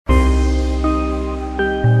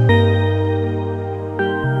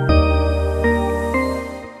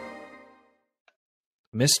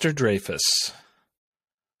Mr. Dreyfus.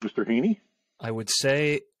 Mr. Haney? I would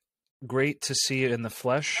say great to see you in the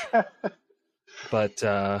flesh, but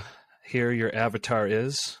here your avatar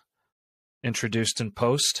is, introduced in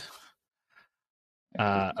post.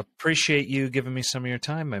 Appreciate you giving me some of your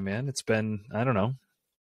time, my man. It's been, I don't know,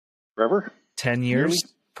 Forever? 10 years,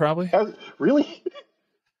 probably. Really?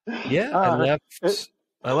 Yeah,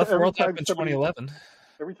 I left World Cup in 2011.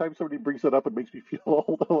 Every time somebody brings that up, it makes me feel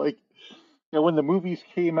old. Like, when the movies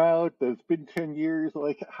came out, it's been 10 years.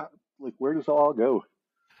 Like, where does it all go?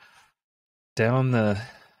 Down the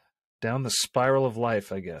spiral of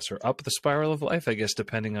life, I guess, or up the spiral of life, I guess,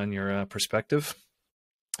 depending on your perspective.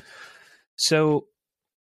 So,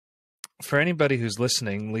 for anybody who's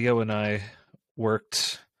listening, Leo and I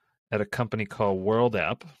worked at a company called World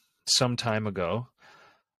App some time ago,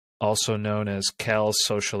 also known as Cal's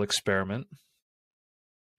Social Experiment.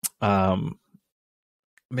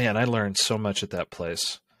 Man, I learned so much at that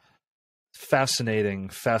place. Fascinating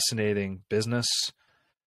business,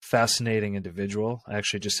 fascinating individual. I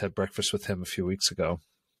actually just had breakfast with him a few weeks ago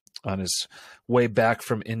on his way back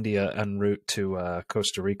from India en route to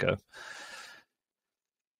Costa Rica.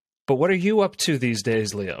 But what are you up to these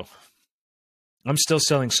days, Leo? I'm still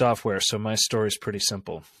selling software, so my story's pretty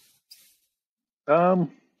simple.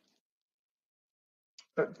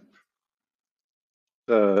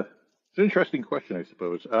 It's an interesting question, I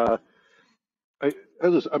suppose. I'm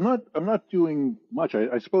not doing much.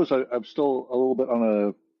 I suppose I'm still a little bit on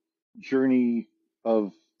a journey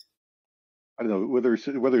of, I don't know, whether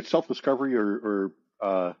it's self-discovery or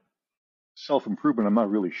self-improvement. I'm not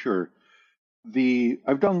really sure.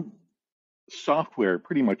 I've done software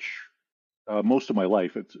pretty much most of my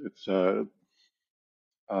life.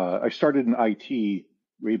 I started in IT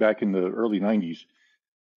way back in the early '90s,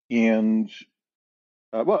 and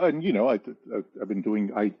I've been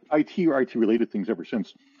doing IT or IT related things ever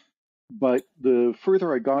since. But the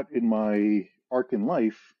further I got in my arc in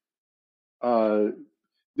life, there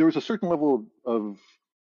was a certain level of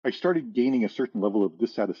I started gaining a certain level of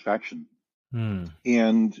dissatisfaction.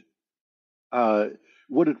 And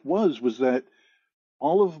what it was that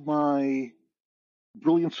all of my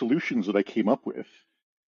brilliant solutions that I came up with,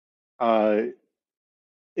 I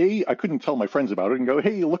couldn't tell my friends about it and go,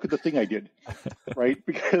 "Hey, look at the thing I did," right?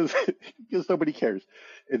 Because nobody cares.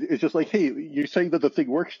 It's just like, "Hey, you're saying that the thing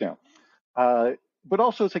works now," but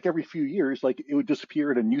also it's like every few years, like it would disappear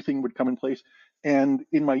and a new thing would come in place. And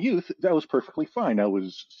in my youth, that was perfectly fine. I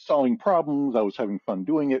was solving problems, I was having fun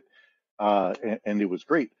doing it, and it was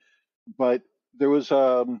great. But there was,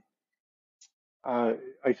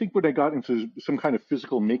 I think, when I got into some kind of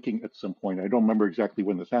physical making at some point, I don't remember exactly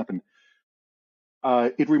when this happened.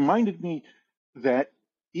 It reminded me that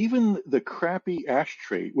even the crappy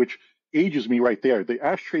ashtray, which ages me right there, the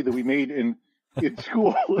ashtray that we made in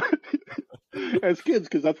school as kids,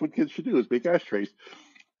 because that's what kids should do, is make ashtrays.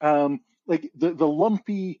 Like the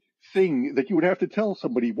lumpy thing that you would have to tell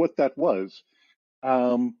somebody what that was.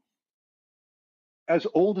 As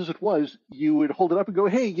old as it was, you would hold it up and go,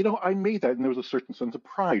 "Hey, I made that," and there was a certain sense of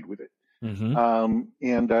pride with it. Mm-hmm.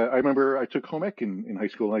 I remember I took home ec in high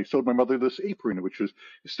school, and I sewed my mother this apron, which was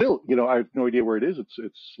still, I have no idea where it is.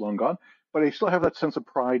 It's long gone, but I still have that sense of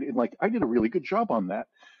pride in, like, I did a really good job on that.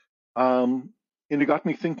 And it got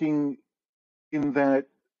me thinking in that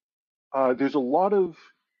there's a lot of,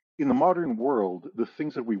 in the modern world, the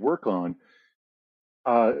things that we work on,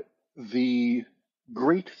 the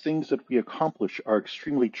great things that we accomplish are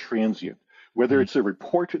extremely transient. Whether it's a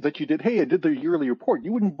report that you did, "Hey, I did the yearly report,"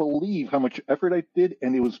 you wouldn't believe how much effort I did,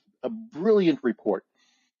 and it was a brilliant report.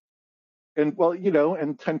 And well,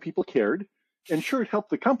 and 10 people cared, and sure, it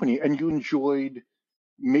helped the company, and you enjoyed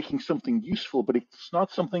making something useful, but it's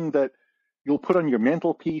not something that you'll put on your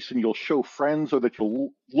mantelpiece and you'll show friends, or that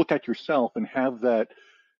you'll look at yourself and have that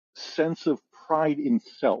sense of pride in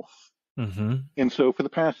self. Mm-hmm. And so for the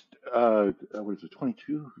past,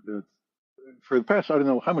 22? For the past, I don't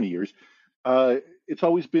know how many years, it's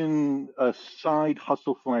always been a side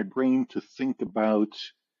hustle for my brain to think about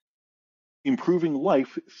improving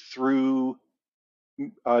life through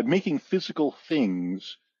making physical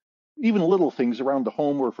things, even little things around the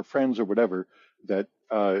home or for friends or whatever, that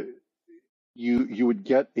you would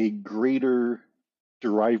get a greater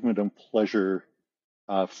derivement and pleasure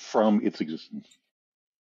from its existence.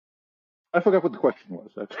 I forgot what the question was.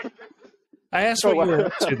 I asked what you were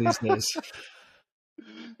up to these days.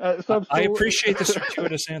 I appreciate the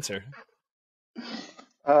circuitous answer.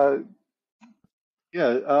 Well,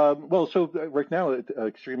 so right now,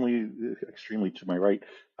 extremely to my right,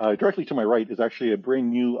 directly to my right, is actually a brand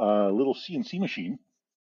new little CNC machine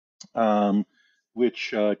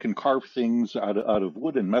which can carve things out of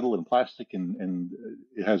wood and metal and plastic, and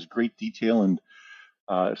it has great detail and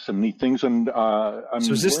some neat things. And So is I'm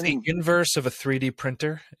this the learning. inverse of a 3D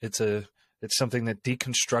printer? It's something that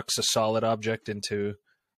deconstructs a solid object into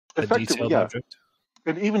a Effectively, detailed yeah. object.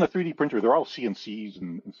 And even a 3D printer, they're all CNCs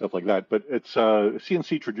and stuff like that. But it's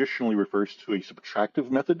CNC traditionally refers to a subtractive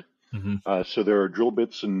method. Hmm. So there are drill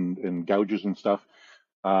bits and gouges and stuff.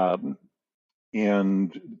 Um,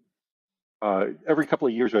 and every couple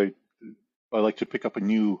of years, I like to pick up a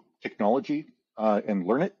new technology and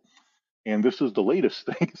learn it. And this is the latest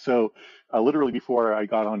thing. So literally before I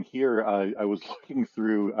got on here, I was looking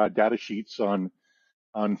through data sheets on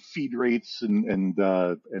feed rates and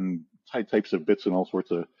types of bits and all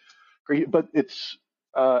sorts of great. But it's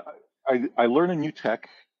I learn a new tech,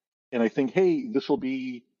 and I think, hey, this will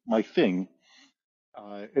be my thing,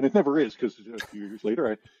 and it never is, because a few years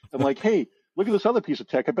later, I'm like, hey, look at this other piece of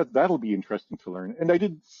tech. I bet that'll be interesting to learn. And I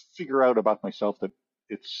did figure out about myself that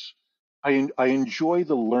it's I enjoy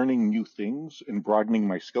the learning new things and broadening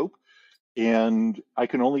my scope, and I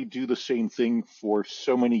can only do the same thing for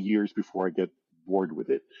so many years before I get bored with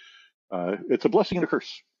it. It's a blessing and a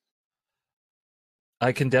curse.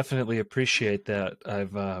 I can definitely appreciate that.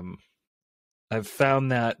 I've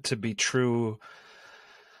found that to be true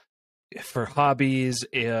for hobbies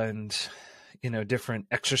and different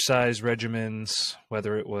exercise regimens,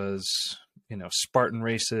 whether it was Spartan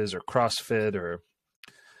races or CrossFit or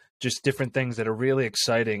just different things that are really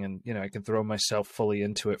exciting, and I can throw myself fully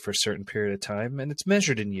into it for a certain period of time, and it's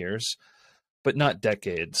measured in years but not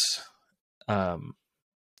decades. um,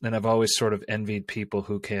 and I've always sort of envied people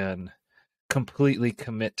who can completely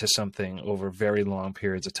commit to something over very long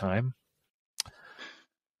periods of time.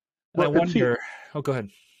 And I Well, and see, wonder, oh, go ahead.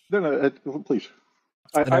 no, no, please.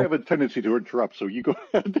 And I have a tendency to interrupt, so you go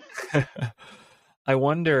ahead. I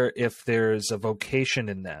wonder if there's a vocation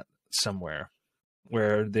in that somewhere,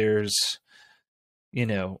 where there's, you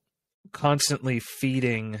know, constantly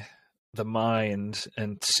feeding the mind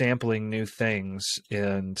and sampling new things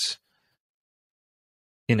and,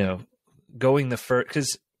 you know, going the first,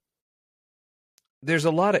 because there's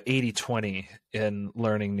a lot of 80-20 in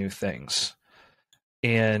learning new things.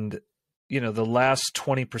 And, the last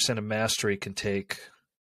 20% of mastery can take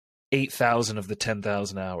 8,000 of the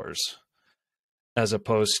 10,000 hours, as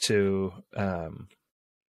opposed to, the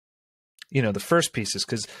first pieces.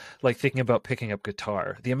 Because, like, thinking about picking up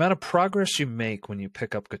guitar, the amount of progress you make when you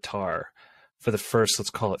pick up guitar for the first, let's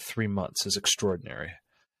call it 3 months, is extraordinary.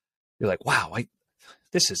 You're like, wow, I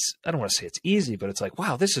don't want to say it's easy, but it's like,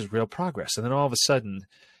 wow, this is real progress. And then all of a sudden,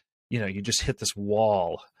 you just hit this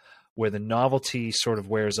wall where the novelty sort of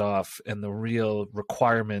wears off and the real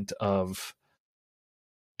requirement of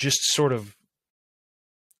just sort of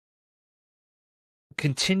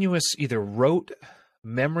continuous either rote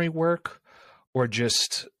memory work or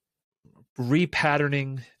just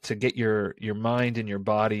repatterning to get your mind and your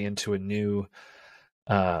body into a new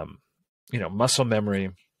muscle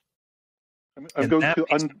memory. I'm And going that to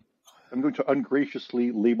makes, I'm going to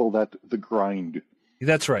ungraciously label that the grind.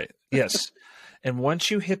 that's right. Yes. And once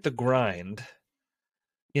you hit the grind,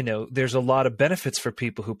 there's a lot of benefits for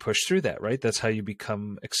people who push through that, right? That's how you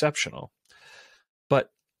become exceptional.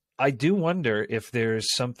 But I do wonder if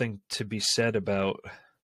there's something to be said about,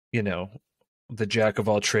 the jack of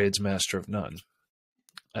all trades, master of none.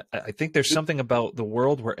 I think there's something about the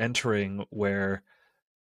world we're entering where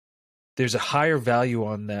there's a higher value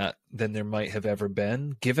on that than there might have ever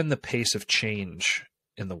been, given the pace of change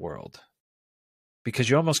in the world.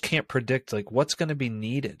 Because you almost can't predict, like, what's going to be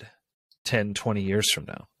needed 10, 20 years from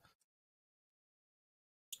now.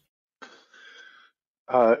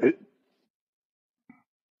 Uh, it,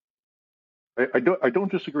 I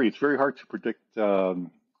don't disagree. It's very hard to predict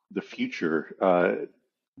the future. Let's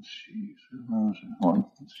see. Hold on.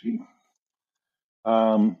 Let's see.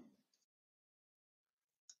 Um,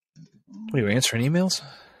 What, are you answering emails?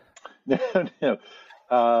 no, no.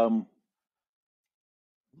 Um,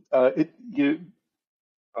 it you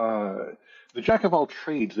the jack of all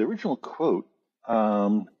trades. The original quote.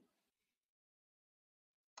 The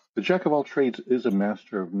jack of all trades is a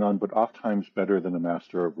master of none, but oft times better than a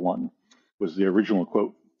master of one, was the original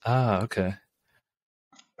quote. Ah, okay.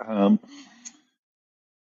 Um,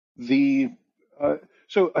 the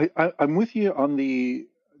so I'm with you on the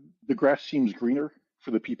grass seems greener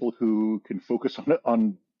for the people who can focus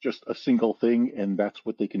on just a single thing, and that's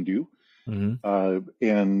what they can do. Mm-hmm.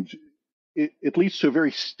 And it leads to a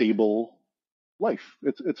very stable life.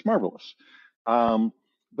 It's marvelous.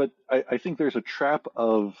 But I think there's a trap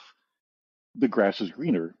of the grass is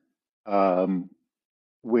greener,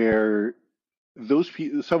 where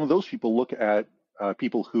some of those people look at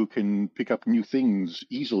people who can pick up new things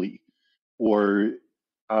easily, or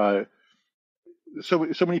uh, so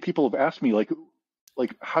many people have asked me like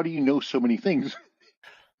how do you know so many things?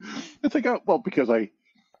 It's like, oh, well, because I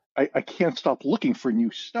can't stop looking for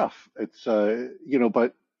new stuff. It's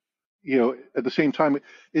but at the same time,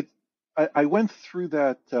 it I went through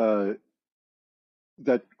that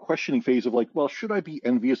questioning phase of like, well, should I be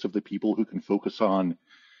envious of the people who can focus on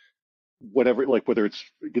whatever, like whether it's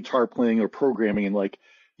guitar playing or programming, and like,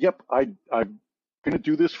 yep, I'm going to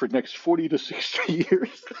do this for the next 40 to 60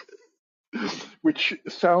 years, which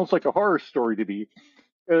sounds like a horror story to me.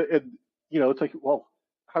 And it's like, well,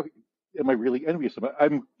 how am I really envious of it?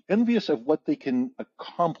 I'm envious of what they can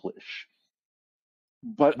accomplish,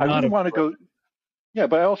 but I Not wouldn't a want to go. Yeah,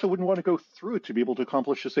 but I also wouldn't want to go through it to be able to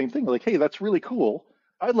accomplish the same thing. Like, hey, that's really cool.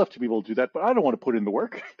 I'd love to be able to do that, but I don't want to put in the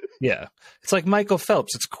work. Yeah. It's like Michael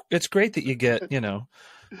Phelps. It's great that you get,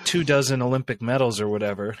 24 Olympic medals or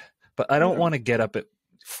whatever, but I don't Yeah, want to get up at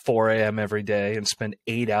 4 a.m. every day and spend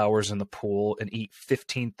 8 hours in the pool and eat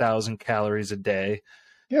 15,000 calories a day.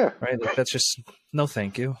 yeah, Right? Like that's just no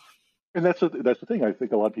thank you. and that's the thing. I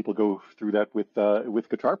think a lot of people go through that with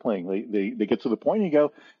guitar playing. They get to the point and you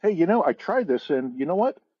go, hey, I tried this, and you know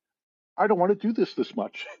what? I don't want to do this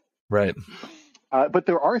much. Right. But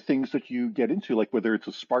there are things that you get into, like whether it's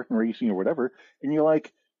a Spartan racing or whatever, and you're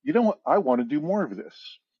like, you know what? I want to do more of this,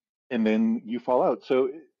 and then you fall out. So,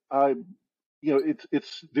 uh,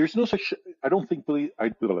 it's there's no such. I don't think believe I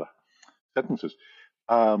blah, blah, blah, sentences.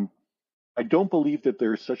 Um, I don't believe that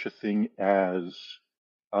there's such a thing as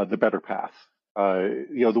the better path.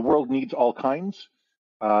 The world needs all kinds.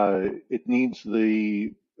 It needs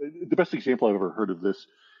the best example I've ever heard of this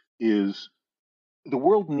is the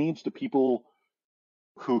world needs the people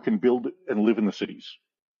who can build and live in the cities,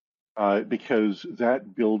 because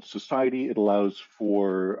that builds society. It allows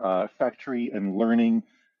for factory and learning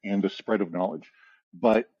and the spread of knowledge.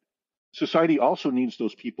 But society also needs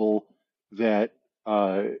those people that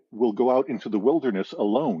will go out into the wilderness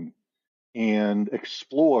alone and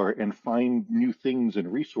explore and find new things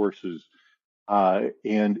and resources.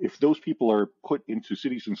 And if those people are put into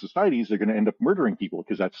cities and societies, they're going to end up murdering people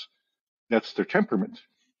because that's their temperament.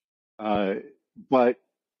 Uh, but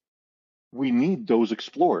we need those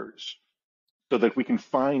explorers so that we can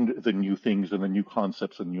find the new things and the new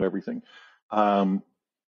concepts and new everything. Um,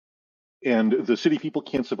 and the city people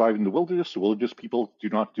can't survive in the wilderness. The wilderness people do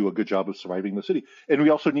not do a good job of surviving the city. And we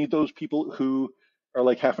also need those people who are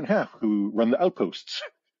like half and half, who run the outposts,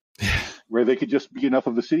 where they could just be enough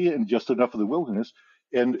of the city and just enough of the wilderness.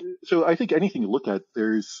 And so I think anything you look at,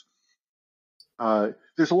 there's a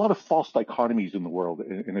lot of false dichotomies in the world,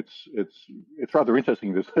 and it's rather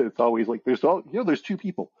interesting. It's always like there's two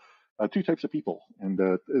types of people, and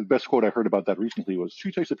the best quote I heard about that recently was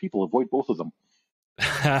two types of people, avoid both of them.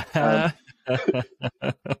 Um,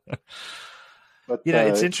 but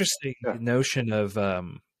It's interesting, yeah, the notion of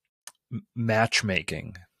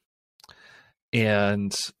matchmaking.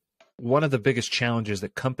 And one of the biggest challenges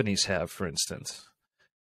that companies have, for instance,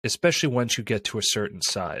 especially once you get to a certain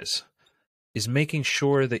size, is making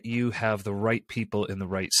sure that you have the right people in the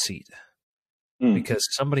right seat. mm, Because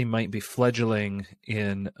somebody might be fledgling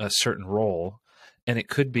in a certain role, and it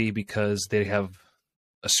could be because they have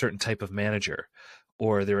a certain type of manager,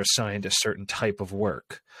 or they're assigned a certain type of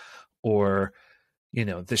work, or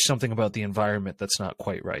there's something about the environment that's not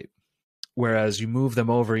quite right. Whereas you move them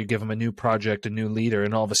over, you give them a new project, a new leader,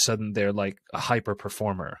 and all of a sudden they're like a hyper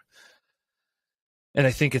performer. And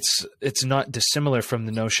I think it's not dissimilar from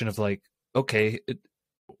the notion of like, okay,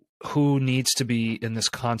 who needs to be in this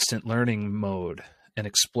constant learning mode and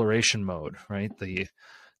exploration mode, right? The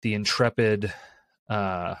intrepid,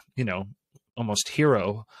 almost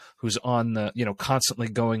hero who's on the, constantly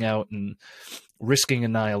going out and risking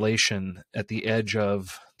annihilation at the edge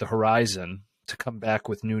of the horizon to come back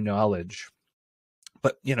with new knowledge,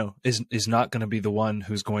 but is not going to be the one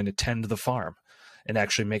who's going to tend the farm and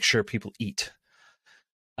actually make sure people eat.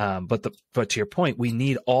 But to your point, we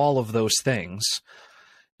need all of those things.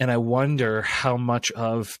 And I wonder how much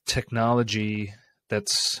of technology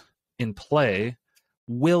that's in play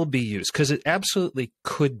will be used, because it absolutely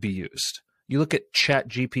could be used. You look at Chat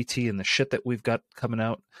GPT and the shit that we've got coming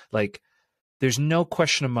out, like there's no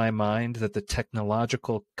question in my mind that the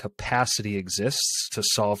technological capacity exists to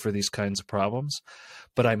solve for these kinds of problems.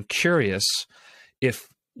 But I'm curious if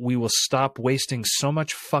we will stop wasting so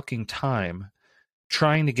much fucking time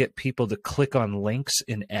trying to get people to click on links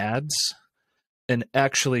in ads and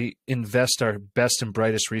actually invest our best and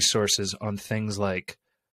brightest resources on things like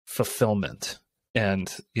fulfillment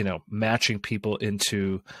and matching people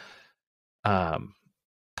into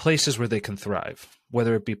places where they can thrive,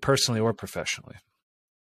 whether it be personally or professionally.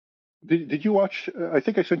 Did you watch? I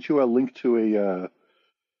think I sent you a link to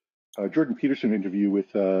a Jordan Peterson interview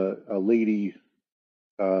with a lady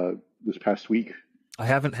this past week. I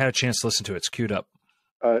haven't had a chance to listen to it. It's queued up.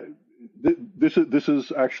 This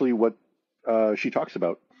is actually what she talks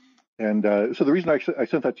about, and so the reason I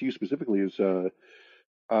sent that to you specifically is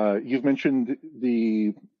you've mentioned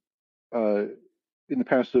the in the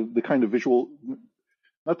past the kind of visual,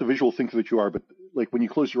 not the visual thinker that you are, but like when you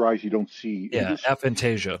close your eyes, you don't see images.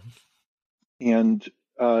 Aphantasia. And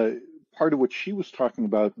part of what she was talking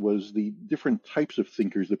about was the different types of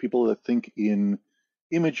thinkers, the people that think in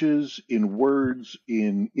images, in words,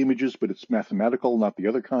 in images, but it's mathematical, not the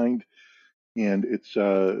other kind. And it's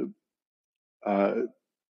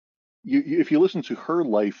if you listen to her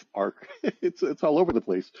life arc, it's all over the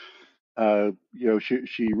place.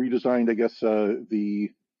 She redesigned, I guess,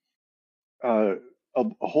 a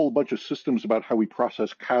whole bunch of systems about how we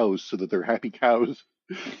process cows so that they're happy cows,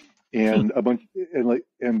 and a bunch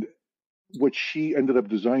and what she ended up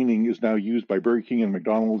designing is now used by Burger King and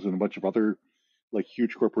McDonald's and a bunch of other like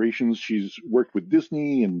huge corporations. She's worked with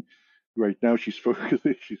Disney, and right now she's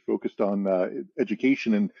focused on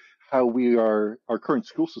education and how our current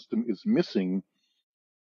school system is missing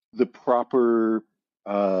the proper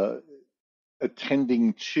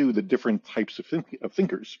attending to the different types of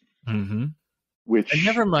thinkers. Mm-hmm. Which, and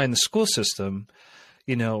never mind the school system,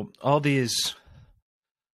 all these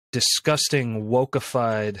disgusting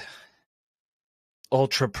wokeified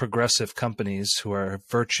ultra progressive companies who are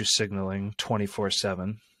virtue signaling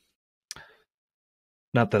 24/7.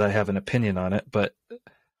 Not that I have an opinion on it, but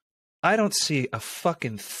I don't see a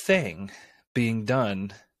fucking thing being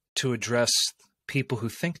done to address people who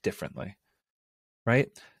think differently. Right?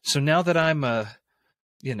 So now that I'm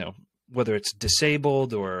whether it's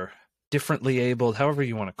disabled or differently abled, however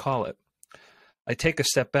you want to call it, I take a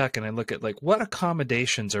step back and I look at like what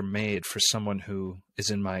accommodations are made for someone who is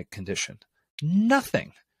in my condition.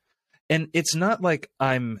 Nothing. And it's not like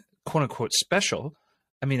I'm quote unquote special.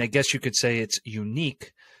 I mean, I guess you could say it's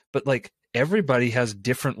unique, but like everybody has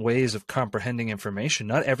different ways of comprehending information.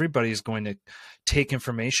 Not everybody is going to take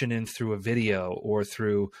information in through a video or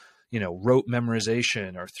through, rote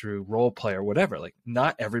memorization or through role play or whatever. Like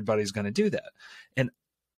not everybody's going to do that. And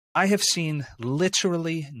I have seen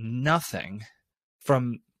literally nothing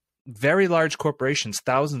from very large corporations,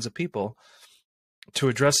 thousands of people, to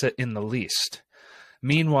address it in the least.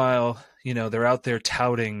 Meanwhile, they're out there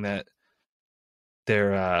touting that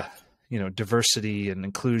they're, diversity and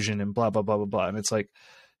inclusion and blah, blah, blah, blah, blah. And it's like,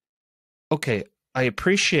 okay, I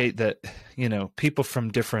appreciate that, people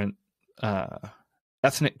from different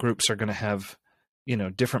ethnic groups are going to have,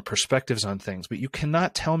 different perspectives on things, but you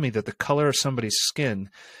cannot tell me that the color of somebody's skin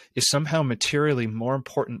is somehow materially more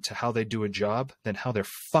important to how they do a job than how their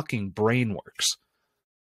fucking brain works.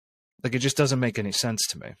 Like, it just doesn't make any sense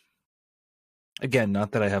to me. Again,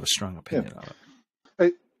 not that I have a strong opinion on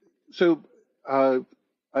it.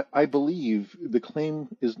 I believe the claim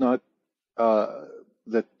is not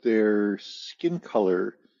that their skin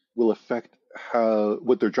color will affect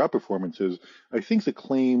what their job performance is. I think the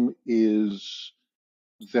claim is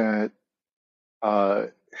that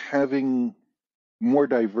having more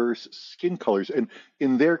diverse skin colors, and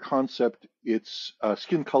in their concept, it's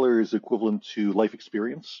skin color is equivalent to life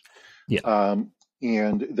experience. Yeah.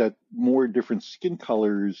 And that more different skin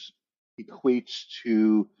colors equates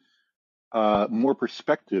to more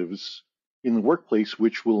perspectives in the workplace,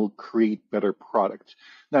 which will create better product.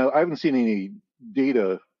 Now, I haven't seen any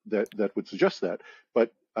data that would suggest that,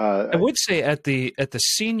 but I would say at the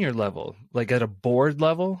senior level, like at a board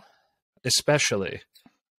level, especially,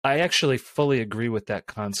 I actually fully agree with that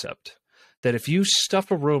concept. That if you stuff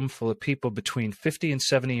a room full of people between 50 and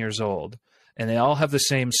 70 years old, and they all have the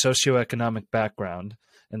same socioeconomic background,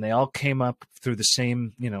 and they all came up through the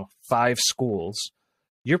same, 5 schools,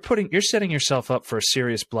 you're setting yourself up for a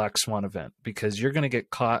serious black swan event, because you're going to get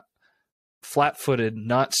caught flat-footed,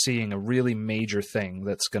 not seeing a really major thing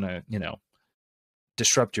that's going to,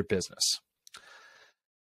 disrupt your business.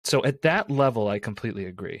 So at that level, I completely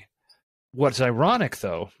agree. What's ironic,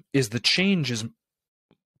 though, is the change is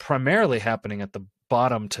primarily happening at the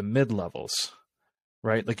bottom to mid levels,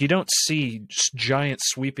 right? Like you don't see giant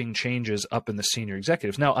sweeping changes up in the senior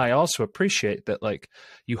executives. Now, I also appreciate that, like,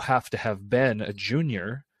 you have to have been a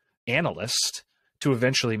junior analyst to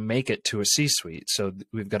eventually make it to a C-suite. So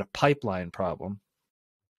we've got a pipeline problem.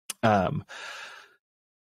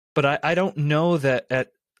 But I don't know that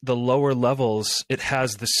at the lower levels it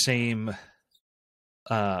has the same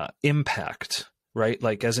impact, right?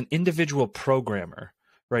 Like as an individual programmer,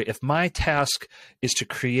 right? If my task is to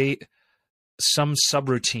create some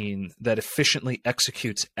subroutine that efficiently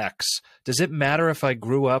executes X, does it matter if I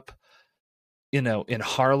grew up, in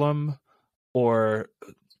Harlem or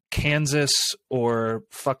Kansas or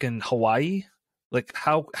fucking Hawaii? Like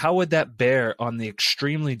how would that bear on the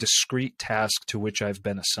extremely discrete task to which I've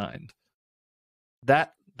been assigned?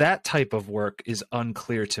 That type of work is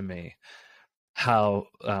unclear to me how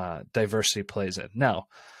diversity plays in. Now,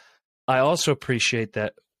 I also appreciate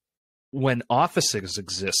that when offices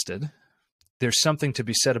existed, there's something to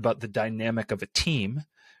be said about the dynamic of a team,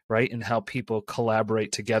 right? And how people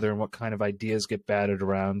collaborate together and what kind of ideas get batted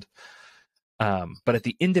around. But at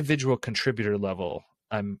the individual contributor level,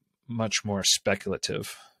 I'm much more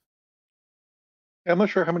speculative. I'm not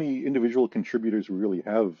sure how many individual contributors we really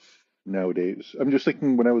have nowadays. I'm just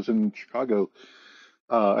thinking when I was in Chicago,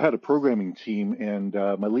 I had a programming team, and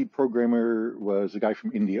my lead programmer was a guy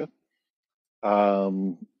from India.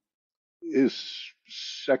 Um, his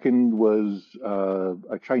second was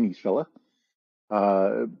a Chinese fella.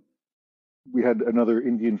 Uh, we had another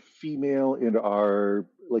Indian female, and our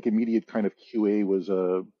like immediate kind of QA was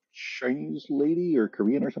a Chinese lady or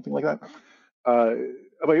Korean or something like that.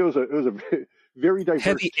 But it was a very diverse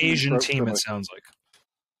Heavy team Asian team, from it sounds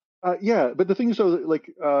like. yeah, but the thing is, though, like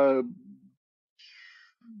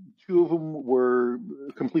two of them were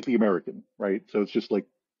completely American, right? So it's just like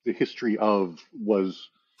the history of was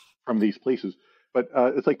from these places. But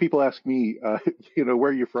it's like people ask me,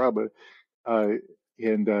 where are you from? Uh,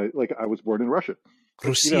 and like I was born in Russia, but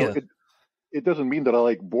Russia. it doesn't mean that I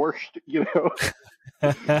like borscht,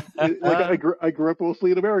 like I grew up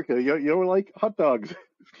mostly in America. Like hot dogs.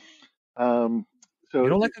 So You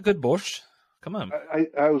don't like a good borscht? Come on.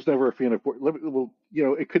 I was never a fan of pork. Well,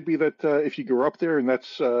 it could be that if you grew up there and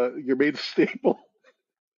that's your main staple,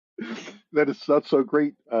 that it's not so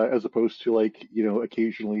great as opposed to like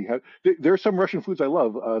occasionally have. There are some Russian foods I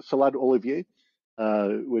love. Salade Olivier,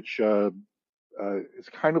 which is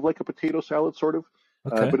kind of like a potato salad, sort of,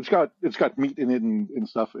 Okay. but it's got meat in it and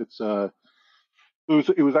stuff. It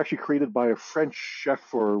was actually created by a French chef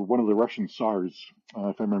for one of the Russian Tsars,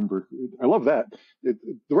 if I remember. I love that. The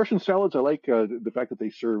Russian salads, I like the fact that they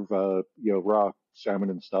serve raw salmon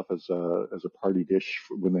and stuff as a party dish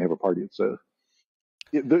when they have a party.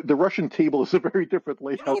 The Russian table is a very different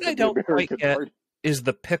layout What I than the don't quite American get party. is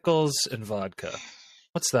the pickles and vodka.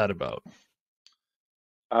 What's that about?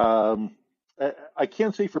 Um, I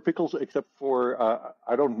can't say for pickles, except for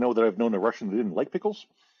I don't know that I've known a Russian that didn't like pickles.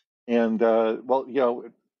 And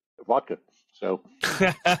vodka. So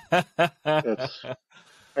it's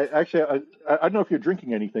actually I don't know if you're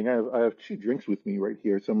drinking anything. I have two drinks with me right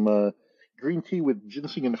here. Some green tea with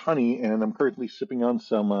ginseng and honey, and I'm currently sipping on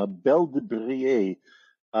some Belle de Brie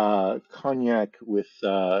cognac with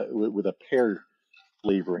a pear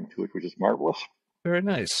flavoring to it, which is marvelous. Very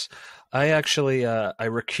nice. I actually I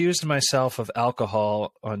recused myself of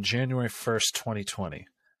alcohol on January 1st, 2020.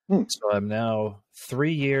 Hmm. So I'm now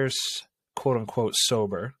 3 years, quote unquote,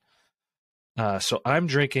 sober. So I'm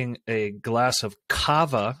drinking a glass of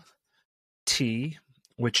kava tea,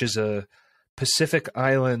 which is a Pacific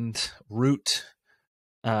Island root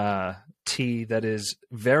tea that is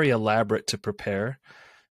very elaborate to prepare.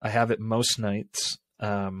 I have it most nights.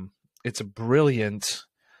 It's a brilliant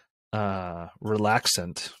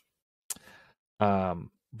relaxant,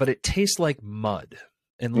 but it tastes like mud.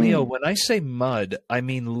 And Leo, when I say mud, I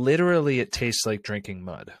mean literally it tastes like drinking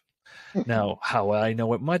mud. Now, how I know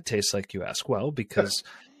what mud tastes like, you ask? Well, because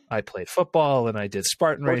I played football and I did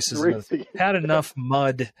Spartan races and had enough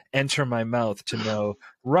mud enter my mouth to know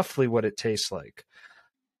roughly what it tastes like.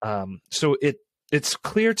 So it's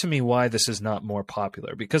clear to me why this is not more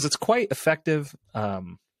popular, because it's quite effective.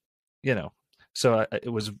 So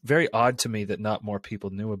it was very odd to me that not more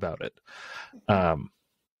people knew about it.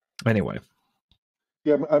 Anyway.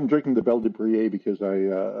 Yeah, I'm drinking the Belle de Brie because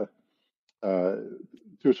to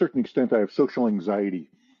a certain extent, I have social anxiety.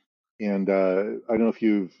 And I don't know if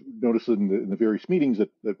you've noticed in the various meetings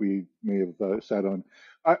that we may have sat on.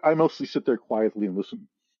 I mostly sit there quietly and listen.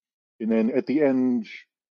 And then at the end,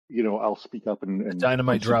 I'll speak up and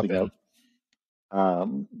Dynamite point drop something in.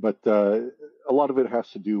 out. But a lot of it has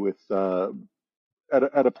to do with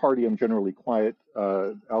at a party, I'm generally quiet.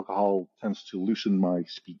 Alcohol tends to loosen my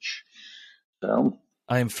speech. So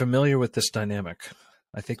I am familiar with this dynamic.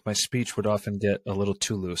 I think my speech would often get a little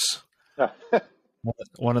too loose.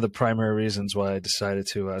 One of the primary reasons why I decided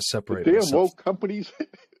to separate the damn myself. woke companies,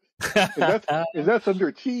 and that's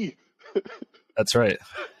under T. That's right.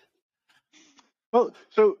 Well,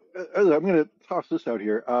 so I'm going to toss this out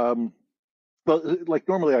here. Well, like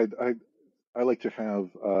normally, I like to have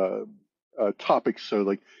topics. So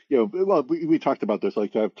like, well, we talked about this,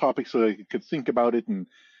 like to have topics so I could think about it and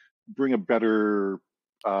bring a better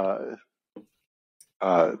uh,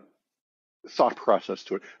 uh, thought process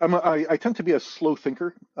to it. I tend to be a slow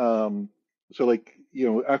thinker. So like,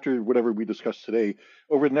 after whatever we discussed today,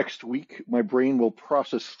 over the next week, my brain will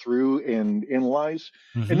process through and analyze,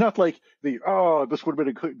 and Hmm. not like this would have been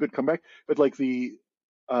a good comeback, but like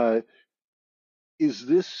uh, does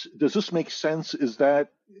this make sense? Is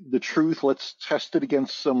that the truth? Let's test it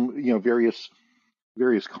against some, various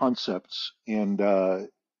concepts and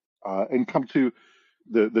come to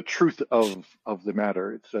the truth of the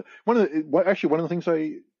matter. It's actually one of the things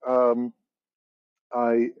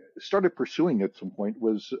I started pursuing at some point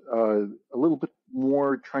was a little bit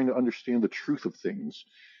more trying to understand the truth of things,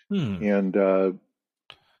 Hmm. and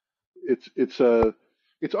it's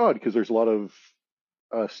odd because there's a lot of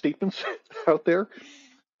statements out there,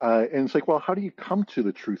 and it's like, well, how do you come to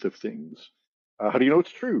the truth of things? How do you know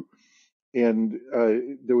it's true? And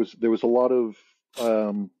there was a lot of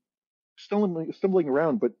stumbling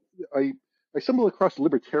around, but I I stumbled across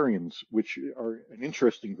libertarians, which are an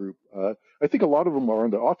interesting group. I think a lot of them are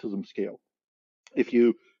on the autism scale. If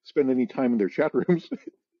you spend any time in their chat rooms,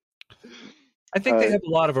 I think they uh, have a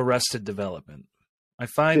lot of arrested development. I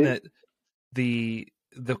find they that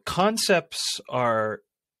the concepts are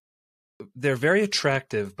they're very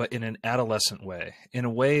attractive, but in an adolescent way, in a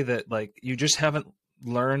way that like you just haven't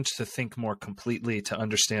learned to think more completely to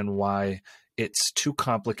understand why it's too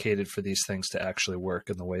complicated for these things to actually work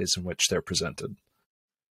in the ways in which they're presented.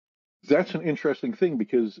 that's an interesting thing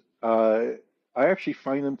because I actually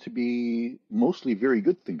find them to be mostly very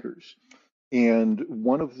good thinkers. And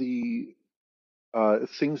one of the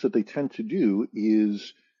things that they tend to do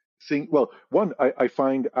is think, well, one, I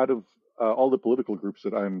find out of all the political groups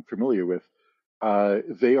that I'm familiar with,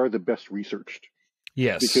 they are the best researched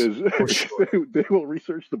Yes, because for sure. they will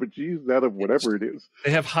research the bejesus out of Yes. whatever it is.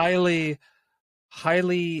 They have highly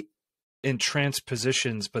entrenched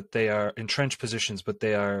positions, but they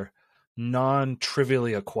are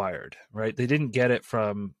non-trivially acquired, right? They didn't get it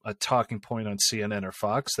from a talking point on CNN or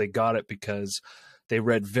Fox. They got it because they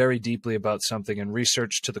read very deeply about something and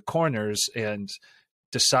researched to the corners and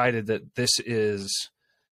decided that this is,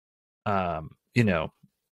 you know,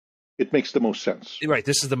 It makes the most sense. right.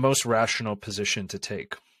 This is the most rational position to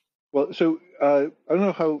take. Well, so I don't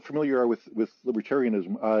know how familiar you are with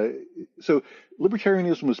libertarianism. So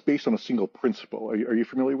libertarianism is based on a single principle. Are you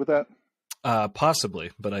familiar with that?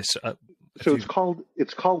 Possibly, but if So you,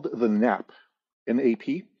 it's called the NAP,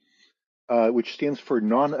 NAP, which stands for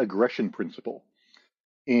non-aggression principle,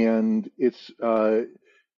 and it's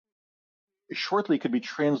shortly could be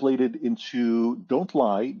translated into don't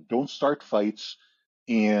lie, don't start fights,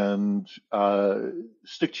 and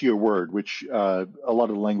stick to your word. Which a lot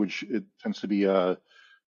of the language it tends to be uh,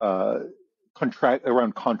 contract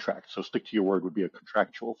around contract. So stick to your word would be a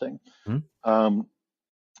contractual thing. hmm? Um,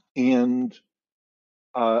 and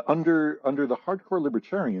under the hardcore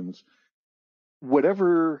libertarians,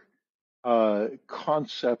 whatever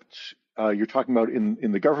concept you're talking about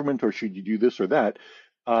in the government, or should you do this or that,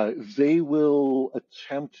 they will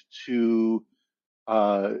attempt to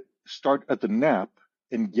uh, start at the nap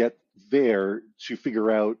and get there to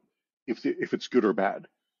figure out if it's good or bad.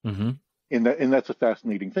 Mm-hmm. And that's a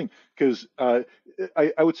fascinating thing because I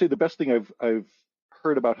would say the best thing I've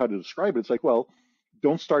heard about how to describe it. It's like, well,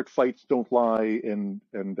 don't start fights, don't lie, and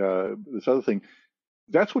this other thing.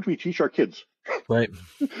 That's what we teach our kids. Right.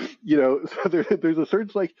 So there's a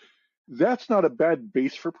certain like that's not a bad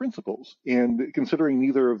base for principles. And considering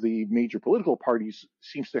neither of the major political parties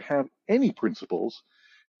seems to have any principles,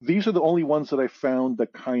 these are the only ones that I found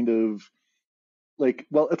that kind of like,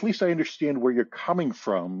 well, at least I understand where you're coming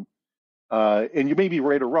from. And you may be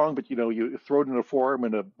right or wrong, but you throw it in a forum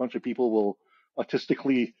and a bunch of people will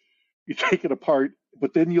autistically you take it apart,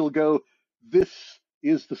 but then you'll go, this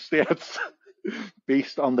is the stance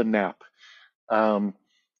based on the nap. Um,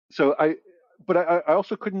 so but I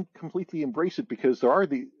also couldn't completely embrace it because there are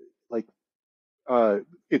like,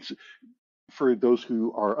 it's for those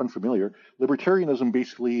who are unfamiliar, libertarianism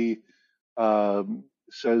basically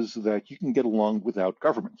says that you can get along without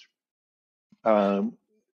government. Um,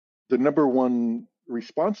 the number one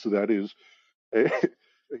response to that is,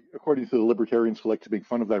 according to the libertarians who like to make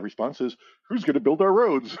fun of that response, is who's going to build our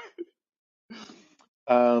roads?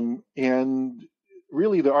 And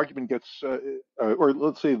really, the argument gets, or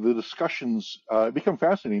let's say the discussions become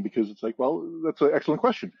fascinating because it's like, well, that's an excellent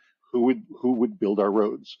question. Who would build our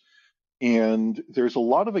roads? And there's a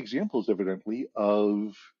lot of examples, evidently,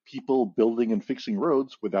 of people building and fixing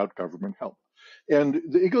roads without government help. And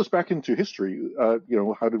it goes back into history.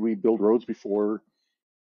 How did we build roads before,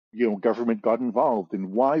 government got involved,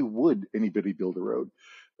 and why would anybody build a road?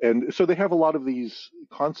 And so they have a lot of these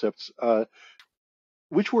concepts,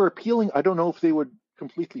 which were appealing. I don't know if they would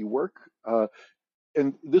completely work.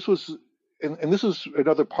 And this was, and this is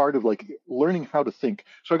another part of like learning how to think.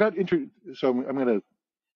 So I got so I'm going to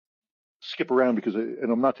skip around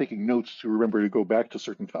and I'm not taking notes to remember to go back to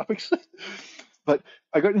certain topics. But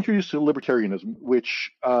I got introduced to libertarianism,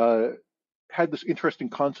 which had this interesting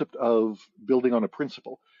concept of building on a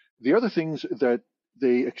principle. The other things that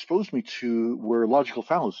they exposed me to were logical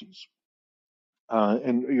fallacies.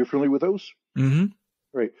 And you're familiar with those? Mm-hmm.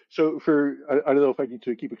 Right. So I don't know if I need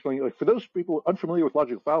to keep explaining, like for those people unfamiliar with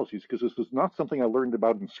logical fallacies, because this was not something I learned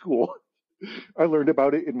about in school. I learned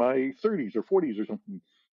about it in my 30s or 40s or something,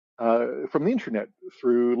 from the internet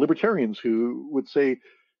through libertarians who would say,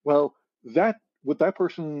 well, what that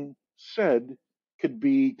person said could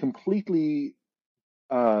be completely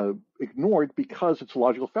ignored because it's a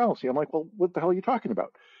logical fallacy. I'm like, well, what the hell are you talking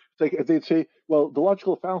about? It's like they'd say, well, the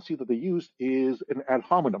logical fallacy that they used is an ad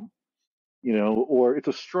hominem, or it's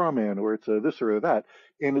a straw man, or it's a this or that.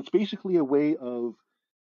 And it's basically a way of,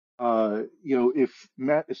 if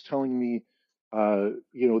Matt is telling me,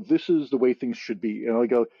 this is the way things should be, and I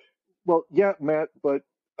go, well, yeah, Matt, but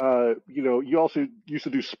you also used to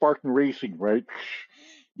do Spartan racing, right?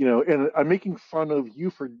 And I'm making fun of you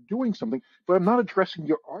for doing something, but I'm not addressing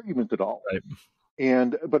your argument at all.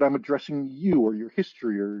 Right. But I'm addressing you or your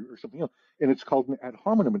history or something else, and it's called an ad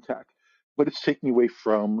hominem attack. But it's taking away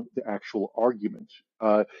from the actual argument.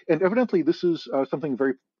 And evidently, this is something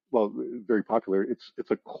very popular. It's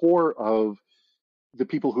a core of the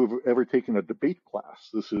people who have ever taken a debate class.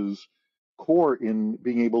 This is core in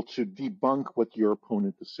being able to debunk what your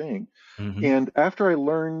opponent is saying. Mm-hmm. And after I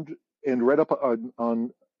learned and read up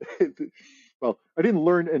on well, I didn't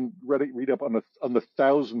learn and read up on the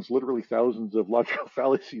thousands, literally thousands of logical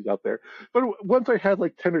fallacies out there. But once I had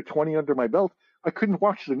like 10 or 20 under my belt, I couldn't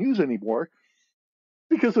watch the news anymore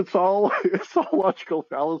because it's all logical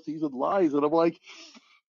fallacies and lies. And I'm like,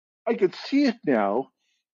 I could see it now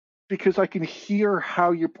because I can hear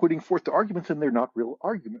how you're putting forth the arguments, and they're not real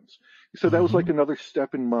arguments. So that was like Mm-hmm. another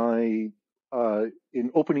step in my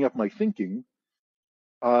in opening up my thinking.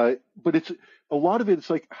 But it's a lot of it. It's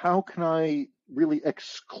like, how can I really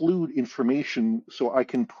exclude information so I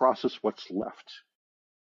can process what's left?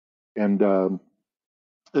 And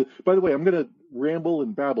by the way, I'm going to ramble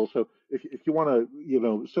and babble. So if you want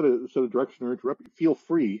to, set a direction or interrupt, feel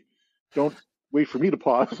free. Don't wait for me to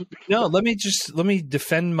pause. No, let me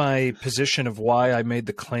defend my position of why I made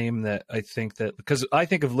the claim that I think that, because I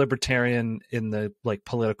think of libertarian in the like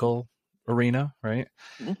political arena, right?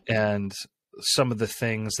 Mm-hmm. And some of the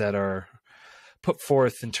things that are put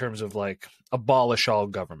forth in terms of like abolish all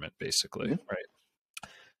government, basically, Mm-hmm. right?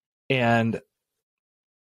 And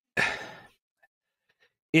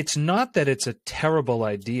it's not that it's a terrible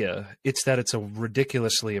idea, it's that it's a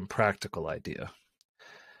ridiculously impractical idea.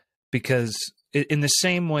 Because in the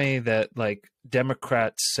same way that like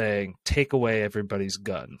Democrats saying take away everybody's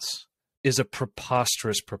guns is a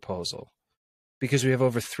preposterous proposal, because we have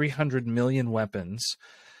over 300 million weapons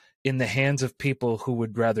in the hands of people who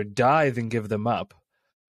would rather die than give them up.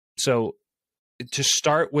 So to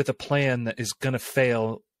start with a plan that is going to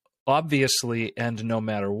fail, obviously, and no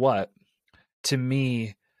matter what, to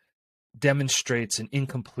me, demonstrates an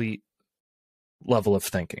incomplete level of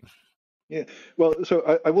thinking. Yeah, well,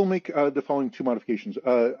 so I will make the following two modifications.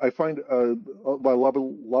 I find while a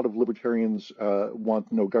lot of libertarians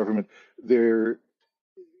want no government, a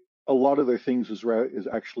lot of their things is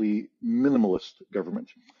actually minimalist government.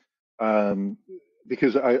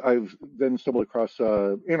 Because I've then stumbled across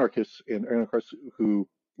anarchists and anarchists who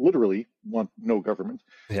literally want no government.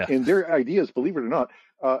 Yeah. And their ideas, believe it or not,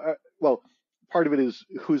 well, part of it is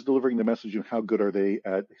who's delivering the message and how good are they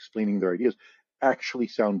at explaining their ideas, actually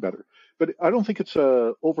sound better. But I don't think it's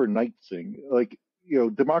a overnight thing. Like,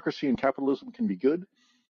 democracy and capitalism can be good,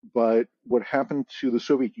 but what happened to the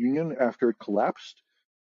Soviet Union after it collapsed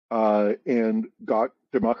and got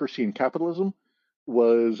democracy and capitalism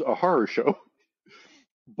was a horror show.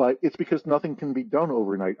 But it's because nothing can be done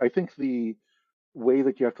overnight. I think the way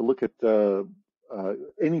that you have to look at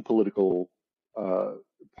any political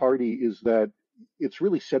party is that it's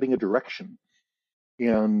really setting a direction.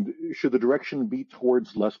 And should the direction be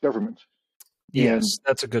towards less government? Yes,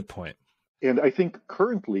 that's a good point. And I think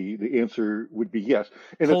currently the answer would be yes.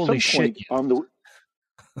 And Holy at some point shit,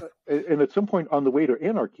 yes. and at some point on the way to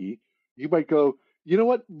anarchy, you might go, you know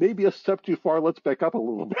what? Maybe a step too far. Let's back up a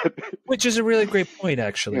little bit. Which is a really great point, You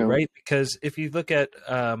actually, know, right? Because if you look at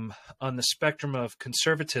on the spectrum of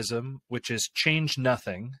conservatism, which is change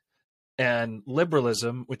nothing, and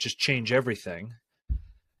liberalism, which is change everything,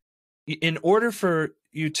 in order for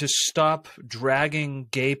you to stop dragging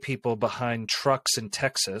gay people behind trucks in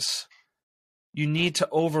Texas, you need to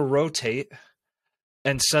over rotate,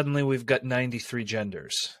 and suddenly we've got 93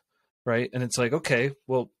 genders, right? And it's like, okay,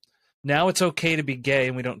 well, now it's okay to be gay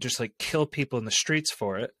and we don't just like kill people in the streets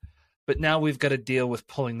for it. But now we've got to deal with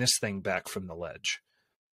pulling this thing back from the ledge.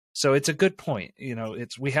 So it's a good point. You know,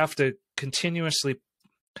 we have to continuously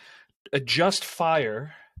adjust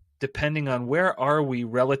fire depending on where are we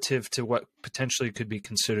relative to what potentially could be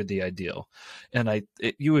considered the ideal. And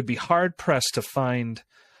you would be hard pressed to find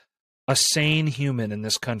a sane human in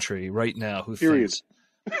this country right now who period. thinks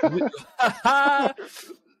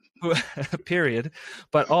period,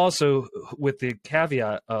 but also with the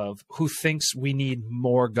caveat of who thinks we need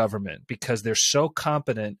more government because they're so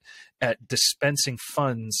competent at dispensing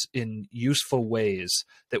funds in useful ways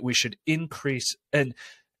that we should increase, and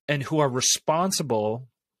who are responsible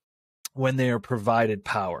when they are provided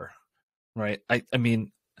power, right? I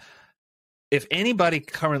mean, if anybody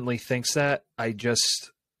currently thinks that, I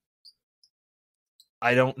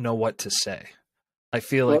don't know what to say. I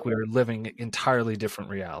feel like we're living entirely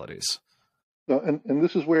different realities. And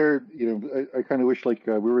this is where, you know, I kind of wish like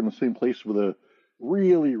we were in the same place with a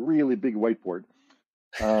really, really big whiteboard.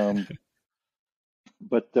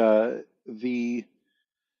 But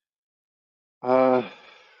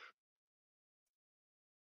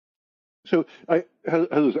so I'm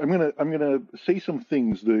gonna say some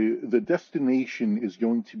things. The destination is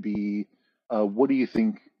going to be what do you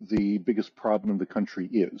think the biggest problem in the country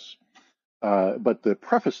is? But the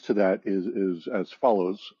preface to that is as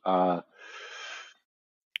follows. When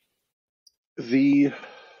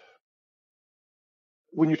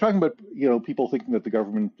you're talking about, you know, people thinking that the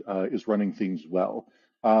government is running things well,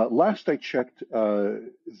 last I checked,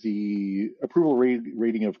 the approval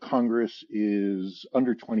rating of Congress is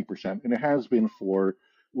under 20%, and it has been for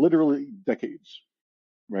literally decades,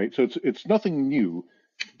 right? So it's nothing new,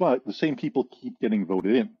 but the same people keep getting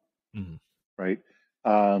voted in, Mm-hmm. right?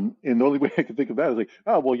 And the only way I can think of that is like,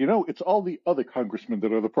 oh, well, you know, it's all the other congressmen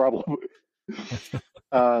that are the problem.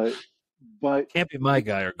 But can't be my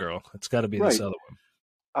guy or girl. It's got to be this right.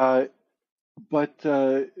 other one.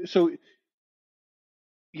 So,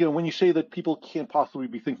 you know, when you say that people can't possibly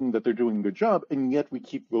be thinking that they're doing a good job, and yet we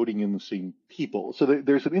keep voting in the same people. So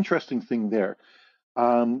there's an interesting thing there.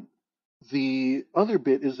 The other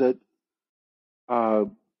bit is that I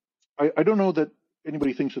don't know that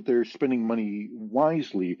anybody thinks that they're spending money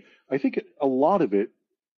wisely. I think a lot of it,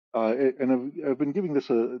 and I've been giving this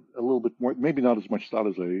a little bit more, maybe not as much thought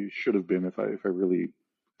as I should have been if I really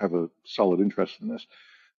have a solid interest in this.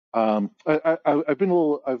 I've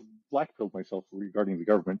blackpilled myself regarding the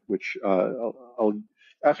government, which I'll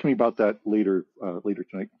ask me about that later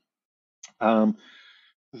tonight.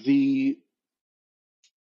 The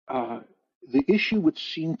the issue would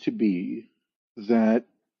seem to be that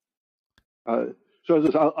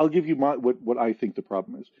I'll give you what I think the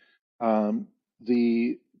problem is.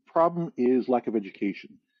 The problem is lack of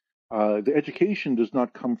education. The education does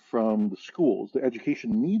not come from the schools. The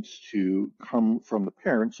education needs to come from the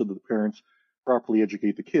parents so that the parents properly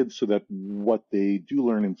educate the kids so that what they do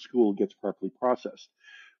learn in school gets properly processed.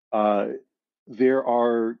 There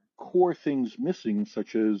are core things missing,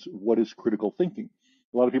 such as what is critical thinking.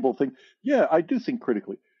 A lot of people think, yeah, I do think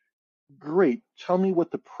critically. Great. Tell me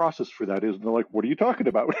what the process for that is. And they're like, what are you talking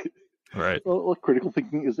about? Right. Well, critical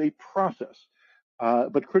thinking is a process.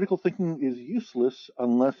 But critical thinking is useless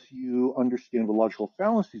unless you understand what logical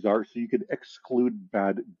fallacies are so you can exclude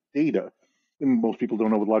bad data. And most people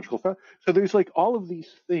don't know what logical fallacies are. So there's like all of these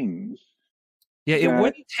things. Yeah, it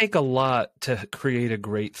wouldn't take a lot to create a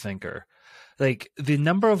great thinker. Like the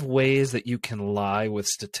number of ways that you can lie with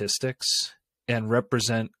statistics and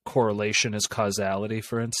represent correlation as causality,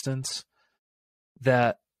 for instance,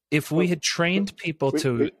 that if we had trained people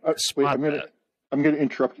to spot that. I'm going to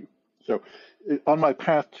interrupt you. So on my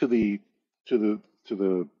path to the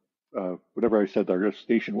whatever I said our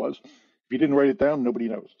station was, if you didn't write it down, nobody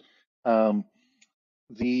knows.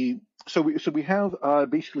 So we have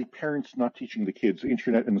basically parents not teaching the kids. The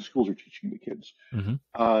internet and the schools are teaching the kids. Mm-hmm.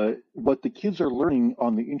 What the kids are learning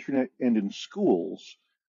on the internet and in schools,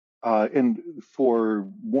 and for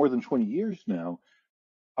more than 20 years now,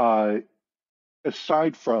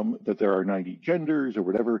 aside from that there are 90 genders or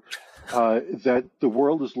whatever, that the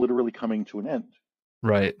world is literally coming to an end.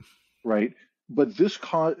 Right. Right. But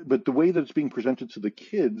the way that it's being presented to the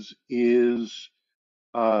kids is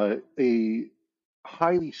a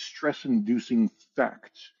highly stress-inducing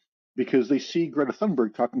fact because they see Greta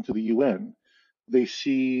Thunberg talking to the UN. They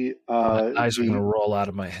see My eyes are going to roll out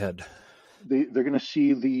of my head. they're going to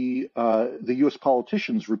see the U.S.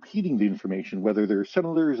 politicians repeating the information, whether they're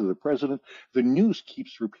senators or the president. The news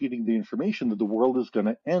keeps repeating the information that the world is going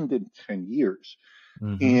to end in 10 years.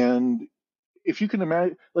 Mm-hmm. And if you can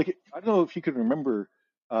imagine, like, I don't know if you can remember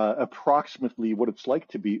approximately what it's like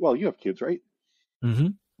to be, well, you have kids, right? Mm-hmm.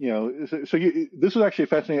 You know, this is actually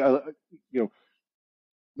fascinating. You know,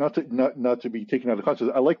 not to be taken out of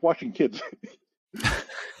context. I like watching kids.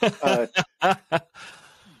 uh,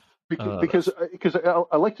 because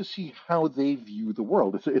I like to see how they view the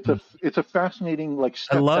world. It's a fascinating like I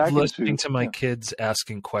step love back listening into to my kids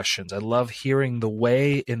asking questions. I love hearing the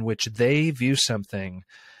way in which they view something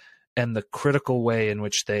and the critical way in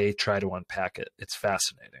which they try to unpack it. It's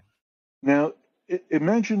fascinating. Now,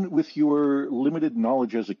 imagine with your limited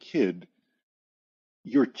knowledge as a kid,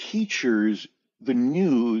 your teachers, the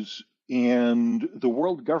news, and the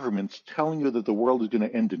world governments telling you that the world is going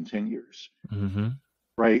to end in 10 years, Mm-hmm.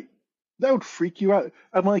 right? That would freak you out.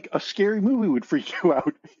 I'm like, a scary movie would freak you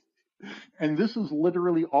out. And this is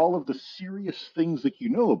literally all of the serious things that you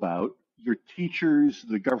know about your teachers,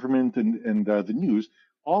 the government, and the news.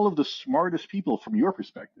 All of the smartest people from your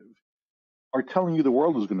perspective are telling you the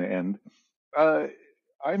world is going to end. Uh,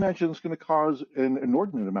 I imagine it's going to cause an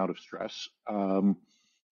inordinate amount of stress.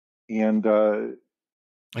 And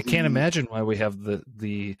I can't the imagine why we have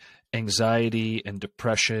the anxiety and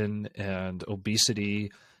depression and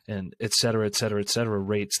obesity and et cetera,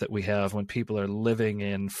 rates that we have when people are living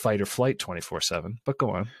in fight or flight 24/7. But go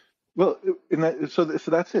on. well, so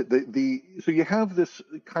that's it. So you have this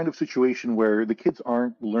kind of situation where the kids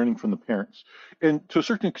aren't learning from the parents, and to a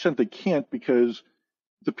certain extent they can't because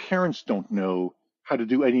the parents don't know how to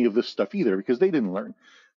do any of this stuff either because they didn't learn.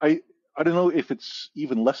 I I don't know if it's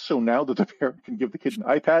even less so now that the parent can give the kid an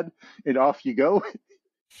iPad and off you go.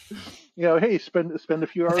 You know, hey, spend a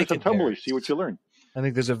few I hours think on it Tumblr, see varies. what you learn. I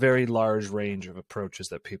think there's a very large range of approaches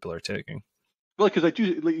that people are taking. Well, because I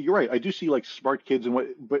do, like, you're right. I do see like smart kids and what,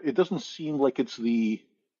 but it doesn't seem like it's the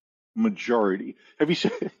majority. Have you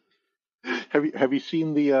seen? Have you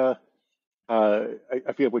seen the? I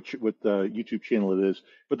forget what YouTube channel it is,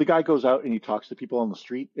 but the guy goes out and he talks to people on the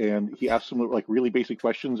street and he asks them like really basic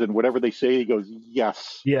questions and whatever they say, he goes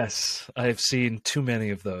yes. Yes, I've seen too many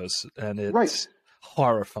of those, and Right, it's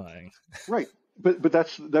horrifying. right. But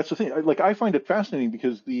that's the thing. Like I find it fascinating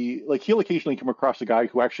because the like he'll occasionally come across a guy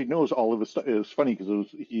who actually knows all of his stuff. It was funny because it was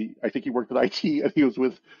he. I think he worked at IT and he was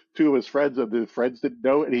with two of his friends and the friends didn't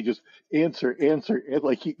know and he just answer and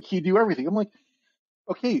like he knew everything. I'm like,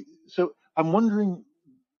 okay, so I'm wondering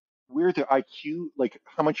where the IQ, like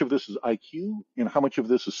how much of this is IQ and how much of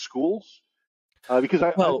this is schools? Because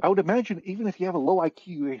Well, I would imagine even if you have a low IQ,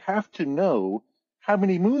 you have to know how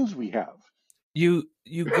many moons we have. you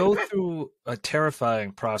go through a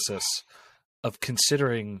terrifying process of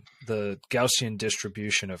considering the Gaussian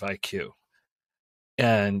distribution of IQ.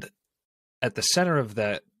 And at the center of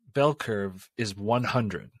that bell curve is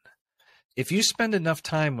 100. If you spend enough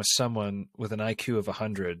time with someone with an IQ of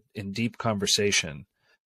 100 in deep conversation,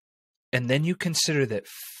 and then you consider that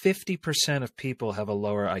 50% of people have a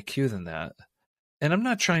lower IQ than that, and I'm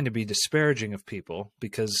not trying to be disparaging of people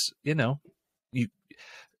because, you know, you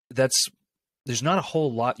that's there's not a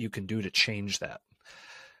whole lot you can do to change that.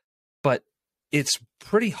 But it's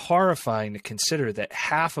pretty horrifying to consider that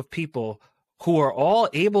half of people who are all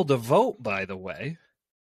able to vote, by the way,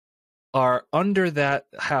 are under that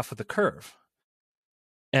half of the curve.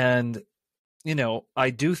 And, you know,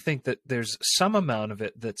 I do think that there's some amount of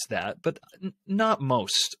it that's that, but not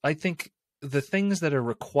most. I think the things that are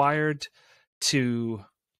required to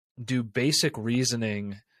do basic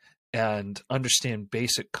reasoning and understand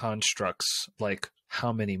basic constructs like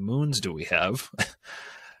how many moons do we have,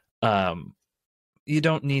 you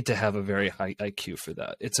don't need to have a very high IQ for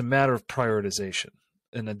that. It's a matter of prioritization,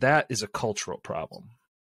 and that is a cultural problem.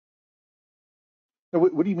 Now,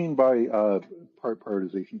 what do you mean by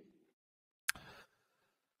prioritization?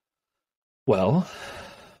 Well,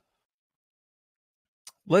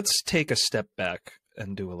 let's take a step back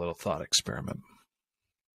and do a little thought experiment.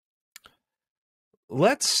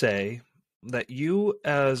 Let's say that you,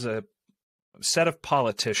 as a set of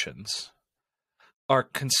politicians, are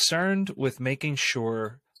concerned with making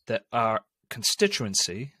sure that our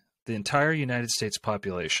constituency, the entire United States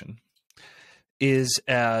population, is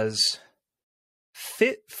as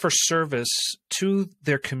fit for service to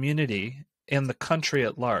their community and the country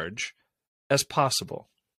at large as possible,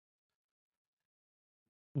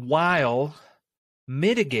 while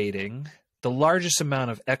mitigating the largest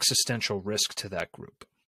amount of existential risk to that group.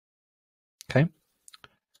 Okay?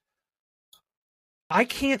 I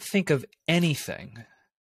can't think of anything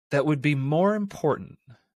that would be more important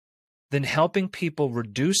than helping people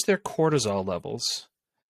reduce their cortisol levels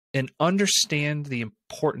and understand the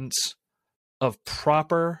importance of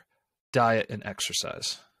proper diet and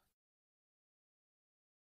exercise.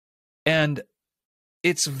 And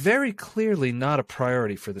it's very clearly not a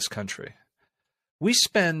priority for this country. We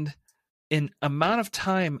spend an amount of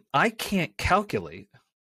time I can't calculate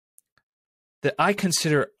that I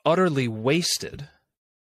consider utterly wasted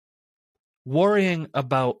worrying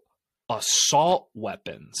about assault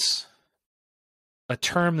weapons, a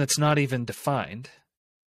term that's not even defined,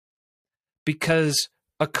 because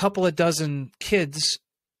a couple of dozen kids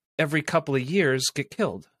every couple of years get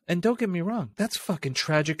killed. And don't get me wrong, that's fucking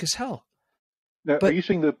tragic as hell. Now, are you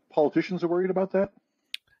saying the politicians are worried about that?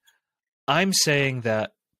 I'm saying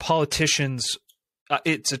that politicians,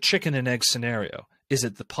 it's a chicken and egg scenario. Is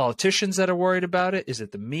it the politicians that are worried about it? Is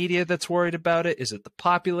it the media that's worried about it? Is it the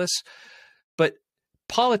populace? But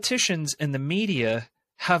politicians and the media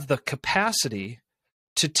have the capacity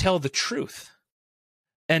to tell the truth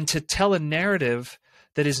and to tell a narrative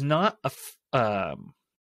that is not a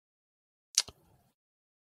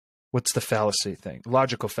what's the fallacy thing?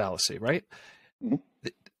 Logical fallacy, right? Mm-hmm.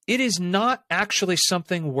 It is not actually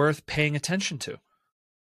something worth paying attention to.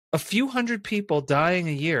 A few hundred people dying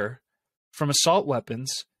a year from assault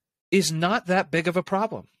weapons is not that big of a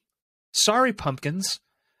problem. Sorry, pumpkins.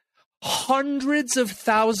 Hundreds of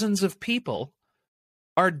thousands of people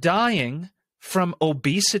are dying from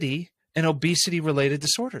obesity and obesity-related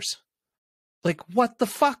disorders. Like, what the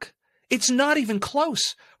fuck? It's not even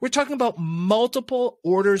close. We're talking about multiple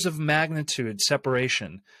orders of magnitude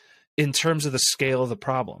separation in terms of the scale of the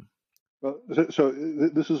problem. Well, so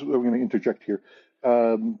this is where I'm going to interject here.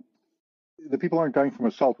 The people aren't dying from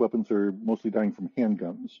assault weapons; they're mostly dying from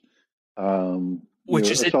handguns. Which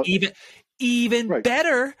is an even right.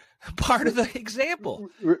 better part of the example.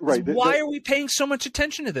 Right. Why are we paying so much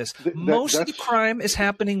attention to this? Most of the crime is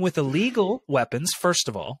happening with illegal weapons, first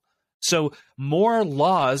of all. So more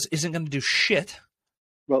laws isn't going to do shit.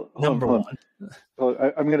 Well, number one.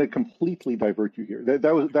 I'm going to completely divert you here.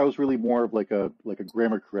 That was really more of like a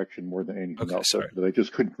grammar correction more than anything else that I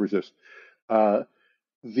just couldn't resist.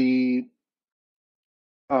 The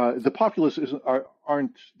populace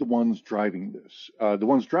aren't the ones driving this. The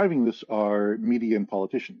ones driving this are media and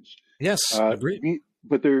politicians. Yes, agreed.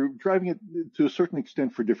 But they're driving it to a certain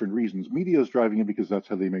extent for different reasons. Media is driving it because that's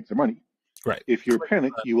how they make their money. Right. If you're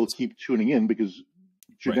panicked, you will keep tuning in because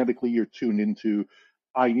genetically you're tuned into,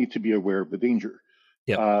 I need to be aware of the danger.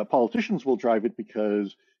 Yep. Politicians will drive it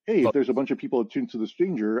because, hey, if there's a bunch of people attuned to this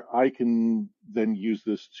danger, I can then use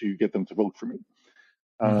this to get them to vote for me.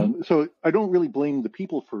 So I don't really blame the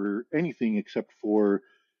people for anything except for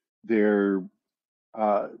their,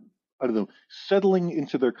 settling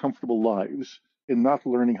into their comfortable lives and not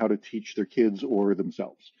learning how to teach their kids or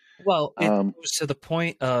themselves. Well, it goes to the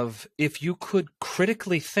point of, if you could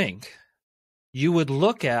critically think, you would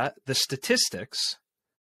look at the statistics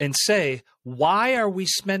and say, why are we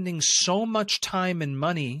spending so much time and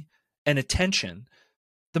money and attention?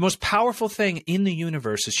 The most powerful thing in the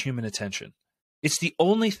universe is human attention. It's the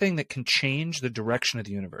only thing that can change the direction of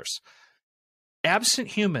the universe. Absent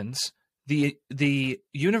humans, the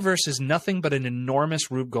universe is nothing but an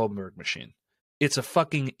enormous Rube Goldberg machine. It's a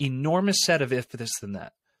fucking enormous set of if this then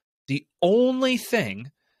that. The only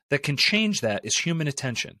thing that can change that is human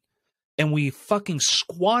attention. And we fucking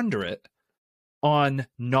squander it on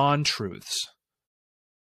non-truths.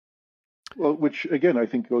 Well, which, again, I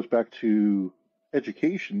think goes back to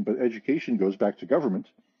education, but education goes back to government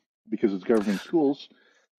because it's government schools.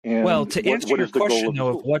 And well, to answer your question,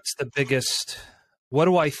 though, of what's the biggest, what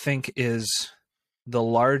do I think is the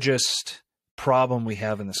largest problem we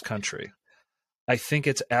have in this country? I think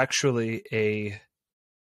it's actually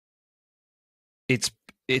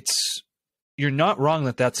you're not wrong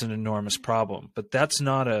that that's an enormous problem, but that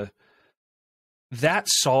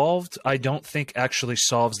solved, I don't think actually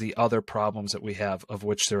solves the other problems that we have, of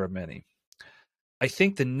which there are many. I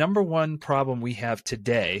think the number one problem we have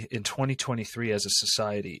today in 2023 as a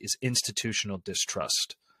society is institutional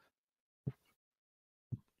distrust.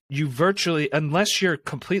 You virtually, unless you're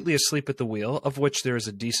completely asleep at the wheel, of which there is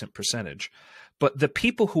a decent percentage, but the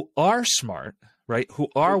people who are smart, right, who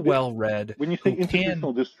are well-read. When you say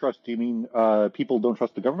institutional distrust, do you mean people don't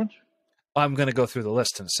trust the government? I'm going to go through the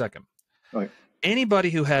list in a second. Okay. Anybody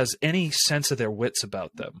who has any sense of their wits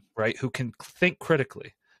about them, right, who can think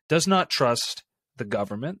critically, does not trust the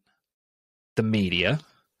government, the media,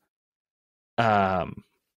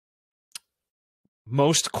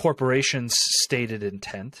 most corporations' stated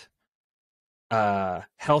intent,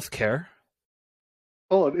 healthcare.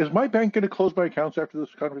 Oh, is my bank going to close my accounts after this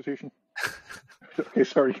conversation? Okay,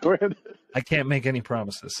 sorry. Go ahead. I can't make any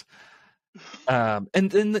promises. And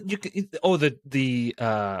then you can,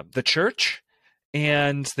 the church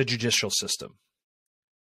and the judicial system.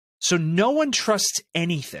 So no one trusts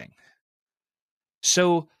anything.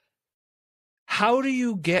 So how do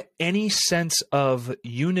you get any sense of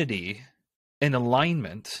unity and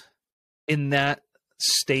alignment in that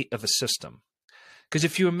state of a system? Because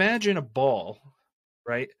if you imagine a ball,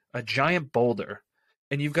 right, a giant boulder,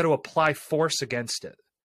 and you've got to apply force against it,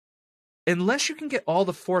 unless you can get all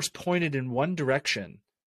the force pointed in one direction,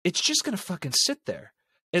 it's just going to fucking sit there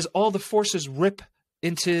as all the forces rip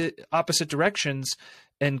into opposite directions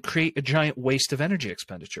and create a giant waste of energy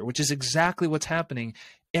expenditure, which is exactly what's happening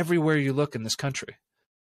everywhere you look in this country.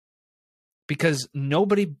 Because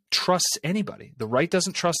nobody trusts anybody. The right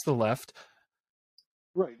doesn't trust the left.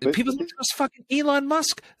 Right. People don't trust fucking Elon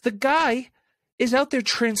Musk. The guy is out there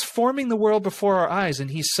transforming the world before our eyes,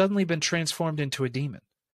 and he's suddenly been transformed into a demon.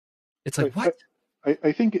 It's like, what?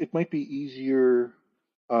 I think it might be easier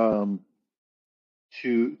to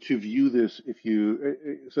view this if you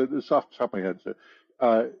so this off the top of my head. So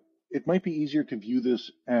it might be easier to view this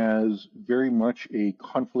as very much a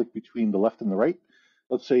conflict between the left and the right.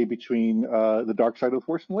 Let's say between the dark side of the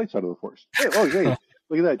force and the light side of the force. Hey, oh, hey,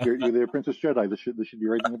 look at that! You're the Princess Jedi. This should be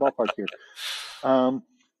right in the ballpark here.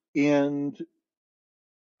 And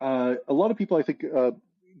a lot of people, I think,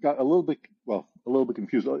 got a little bit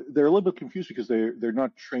confused. They're a little bit confused because they're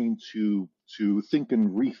not trained to think and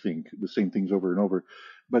rethink the same things over and over.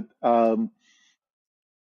 But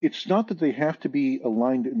it's not that they have to be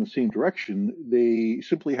aligned in the same direction. They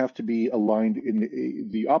simply have to be aligned in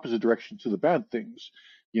the opposite direction to the bad things.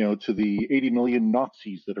 To the 80 million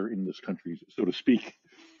Nazis that are in this country, so to speak.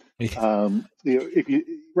 If you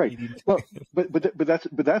right, well, but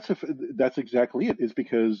that's exactly it. Is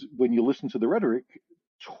because when you listen to the rhetoric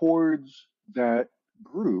towards that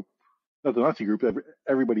group, not the Nazi group,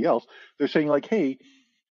 everybody else, they're saying like, hey,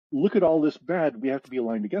 look at all this bad, we have to be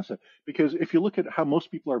aligned against it. Because if you look at how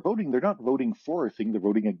most people are voting, they're not voting for a thing, they're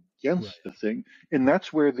voting against the thing. And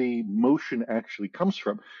that's where the motion actually comes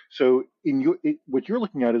from. So what you're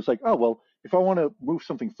looking at is like, oh, well, if I want to move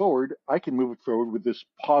something forward, I can move it forward with this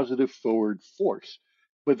positive forward force.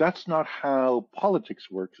 But that's not how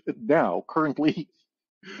politics works now, currently,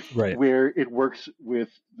 Right. where it works with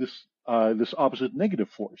this opposite negative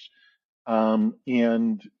force. And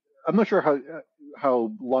I'm not sure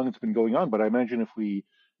how long it's been going on, but I imagine if we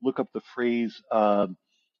look up the phrase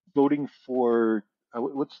voting for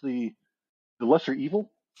what's the lesser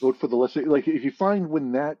evil, vote for the lesser. Like if you find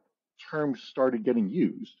when that term started getting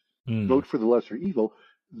used, vote for the lesser evil.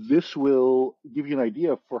 This will give you an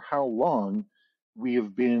idea for how long we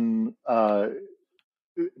have been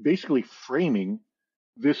basically framing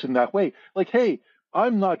this in that way. Like, hey,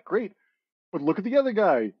 I'm not great, but look at the other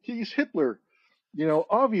guy. He's Hitler.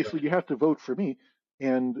 Obviously you have to vote for me.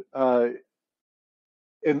 And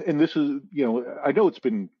this is, I know it's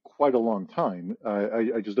been quite a long time.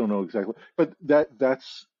 I just don't know exactly, but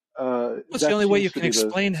that's What's the only way you can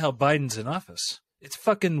explain how Biden's in office? It's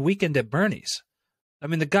fucking Weekend at Bernie's. I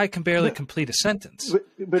mean, the guy can barely complete a sentence.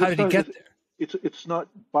 But how did he get there? It's not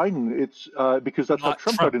Biden. It's because that's how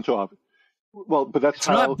Trump got into office. Well, but it's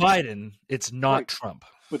not Biden. It's not right. Trump.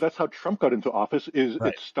 But that's how Trump got into office.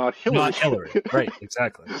 Right. It's not Hillary. Not Hillary. Right.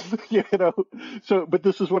 Exactly. So, but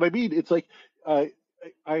this is what I mean. It's like I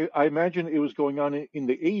imagine it was going on in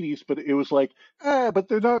the 80s, but it was like, but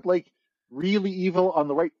they're not like really evil on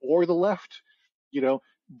the right or the left,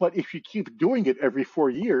 But if you keep doing it every 4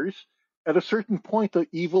 years, at a certain point, the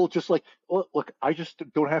evil just like, look, I just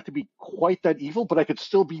don't have to be quite that evil, but I could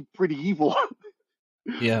still be pretty evil.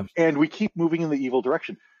 Yeah. And we keep moving in the evil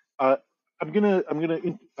direction. I'm gonna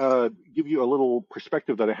give you a little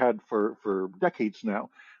perspective that I had for decades now,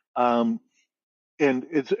 and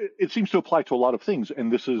it seems to apply to a lot of things.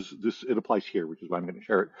 And it applies here, which is why I'm going to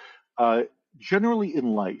share it. Generally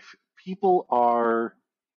in life, people are,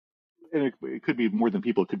 and it could be more than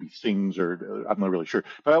people. It could be things, or I'm not really sure.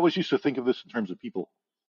 But I always used to think of this in terms of people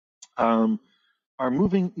are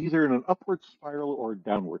moving either in an upward spiral or a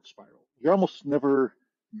downward spiral. You're almost never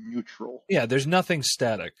neutral. Yeah, there's nothing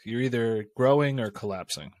static. You're either growing or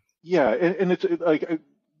collapsing. Yeah, and it's like,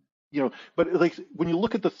 but like when you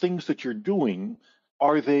look at the things that you're doing,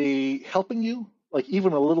 are they helping you, like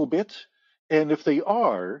even a little bit? And if they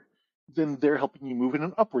are, then they're helping you move in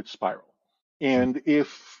an upward spiral. And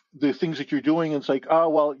if the things that you're doing. And it's like, oh,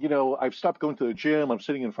 well, I've stopped going to the gym. I'm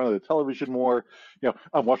sitting in front of the television more.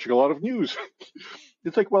 I'm watching a lot of news.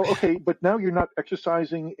 It's like, well, okay, but now you're not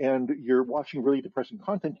exercising and you're watching really depressing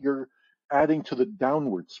content. You're adding to the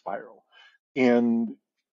downward spiral. And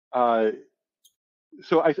uh,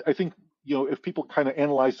 so I think, if people kind of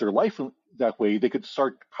analyze their life that way, they could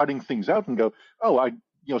start cutting things out and go, oh,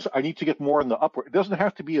 so I need to get more on the upward. It doesn't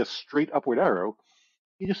have to be a straight upward arrow.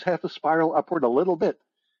 You just have to spiral upward a little bit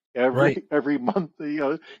Right. every month.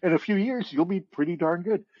 In a few years, you'll be pretty darn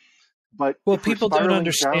good. But Well, if we're people don't spiraling down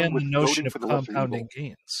understand the with notion voting of for the lesser compounding evil,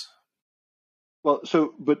 gains. well,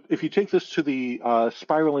 but if you take this to the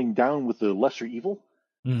spiraling down with the lesser evil,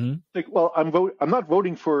 Mm-hmm. like, well, I'm not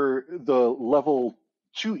voting for the level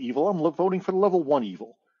 2 evil. I'm voting for the level 1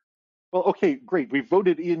 evil. Well, okay, great. We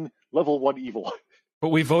voted in level 1 evil. But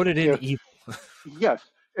we voted in evil. Yes,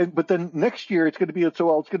 but then next year it's going to be it's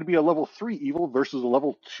going to be a level 3 evil versus a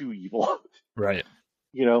level 2 evil. Right.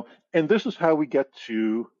 And this is how we get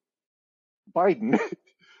to Biden,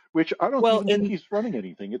 which I don't Well, even think he's running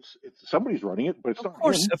anything. It's somebody's running it, but it's not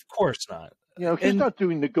him. of course not. He's not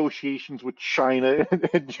doing negotiations with China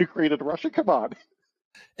and Ukraine and Russia. Come on.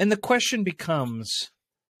 And the question becomes,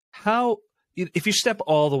 how, if you step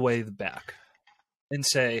all the way back and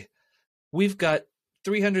say, we've got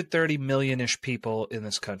 330 million-ish people in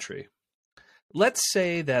this country. Let's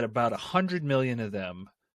say that about 100 million of them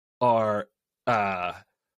are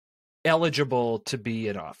eligible to be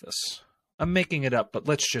in office. I'm making it up, but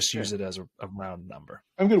let's just use it as a round number.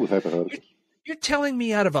 I'm good with hypotheticals. You're telling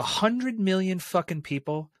me out of 100 million fucking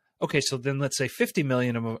people, okay, so then let's say 50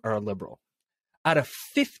 million of them are liberal. Out of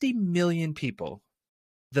 50 million people,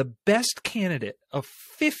 the best candidate of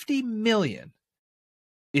 50 million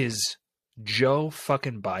is Joe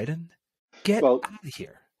fucking Biden? Get out of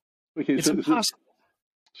here. Okay, it's impossible.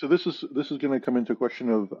 So this is going to come into a question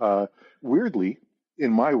of, weirdly,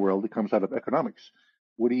 in my world, it comes out of economics.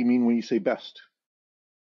 What do you mean when you say best?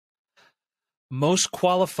 Most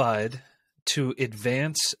qualified to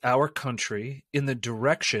advance our country in the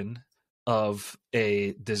direction of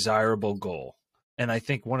a desirable goal. And I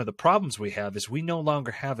think one of the problems we have is we no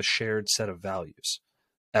longer have a shared set of values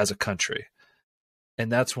as a country.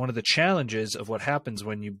 And that's one of the challenges of what happens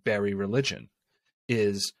when you bury religion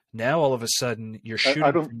is now all of a sudden you're shooting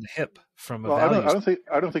from the hip from a values.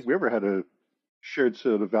 I don't think we ever had a shared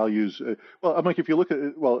set of values. Well, I'm like, if you look at,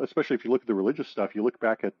 especially if you look at the religious stuff, you look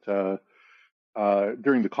back at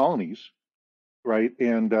during the colonies, right?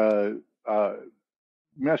 And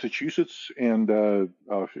Massachusetts and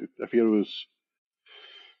I forget, it was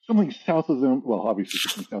something south of them. Well, obviously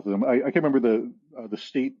something south of them. I can't remember the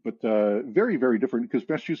state, but very, very different because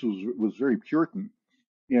Massachusetts was very Puritan.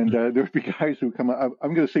 And there would be guys who come up,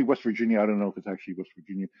 I'm going to say West Virginia. I don't know if it's actually West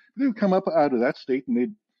Virginia. They would come up out of that state and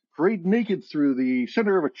they'd parade naked through the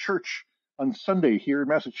center of a church on Sunday here in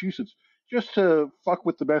Massachusetts just to fuck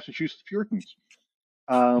with the Massachusetts Puritans.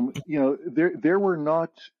 There were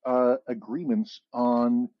not agreements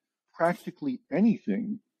on practically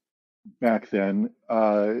anything back then,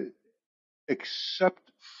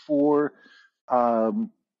 except for,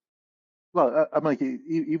 I'm like,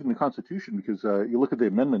 even the Constitution, because you look at the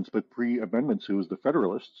amendments, but pre-amendments, it was the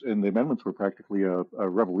Federalists, and the amendments were practically a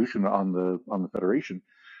revolution on the Federation.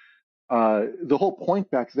 The whole point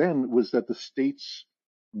back then was that the states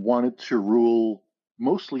wanted to rule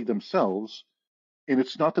mostly themselves. And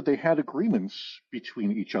it's not that they had agreements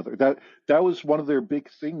between each other. That was one of their big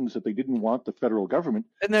things, that they didn't want the federal government.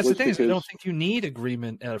 And that's the thing, is I don't think you need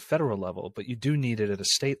agreement at a federal level, but you do need it at a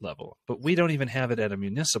state level. But we don't even have it at a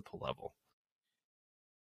municipal level.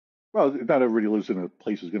 Well, not everybody lives in a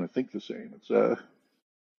place who's going to think the same. It's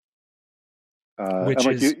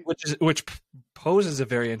which poses a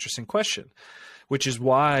very interesting question, which is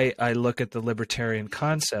why I look at the libertarian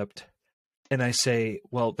concept and I say,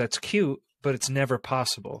 well, that's cute, but it's never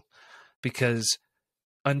possible, because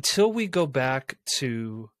until we go back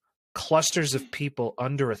to clusters of people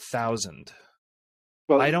under 1,000,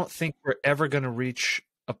 I don't think we're ever going to reach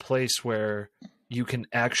a place where you can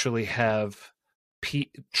actually have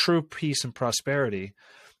true peace and prosperity,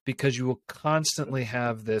 because you will constantly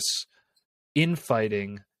have this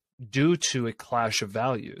infighting due to a clash of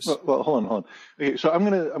values. Well, hold on. Okay, so I'm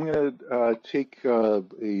gonna take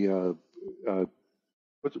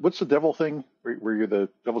what's the devil thing where you're the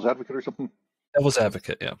devil's advocate or something? Devil's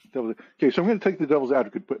advocate, yeah. Okay, so I'm going to take the devil's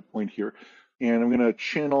advocate point here, and I'm going to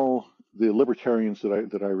channel the libertarians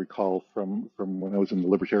that I recall from when I was in the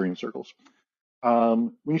libertarian circles.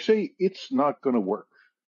 When you say it's not going to work,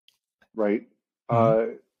 right?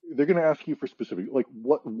 Mm-hmm. They're going to ask you for specific, like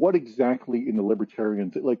what exactly in the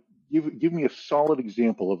libertarian, like give me a solid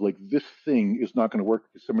example of like this thing is not going to work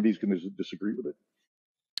because somebody's going to disagree with it.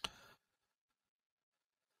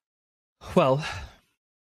 Well,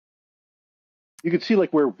 you can see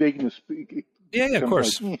like where vagueness. Yeah, of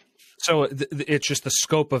course. Like, so it's just the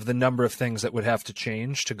scope of the number of things that would have to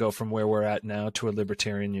change to go from where we're at now to a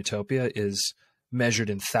libertarian utopia is measured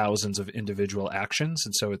in thousands of individual actions.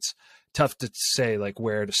 And so it's tough to say like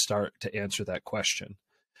where to start to answer that question,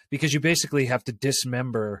 because you basically have to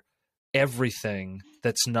dismember everything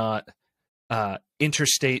that's not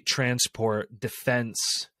interstate transport,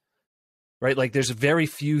 defense, right? Like there's very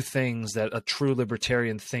few things that a true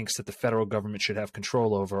libertarian thinks that the federal government should have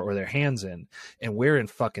control over or their hands in. And we're in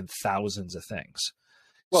fucking thousands of things.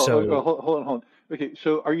 Well, so, hold on. Okay,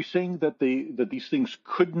 so are you saying that these things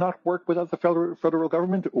could not work without the federal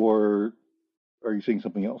government, or are you saying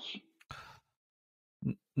something else?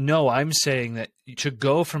 No, I'm saying that to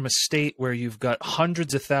go from a state where you've got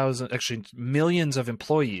hundreds of thousands, actually millions of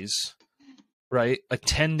employees, right,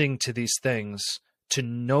 attending to these things, to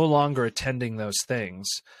no longer attending those things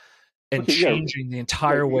and changing the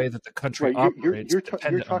entire way that the country operates. You're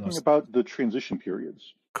talking about the transition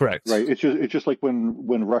periods. Correct. Right. It's just like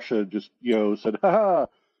when Russia just said, "Ha,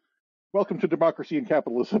 welcome to democracy and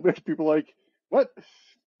capitalism." People are like, what?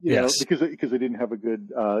 Yes. Because they didn't have a good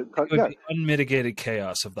be unmitigated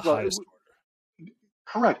chaos of the highest order.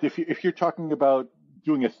 Correct. If you're talking about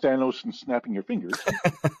doing a Thanos and snapping your fingers,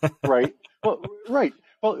 right? Well, right.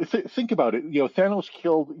 Well, think about it. Thanos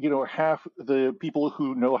killed half the people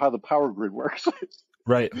who know how the power grid works.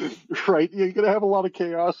 Right. Right. You're going to have a lot of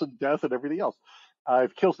chaos and death and everything else.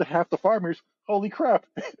 It kills half the farmers. Holy crap!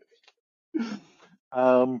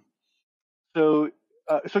 I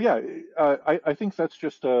think that's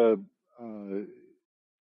just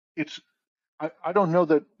it's. I don't know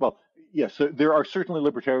that. Well, yes, there are certainly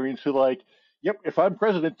libertarians who like, yep, if I'm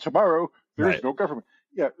president tomorrow, there's no government.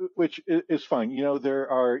 Yeah, which is fine.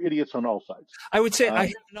 There are idiots on all sides. I would say I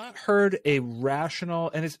have not heard a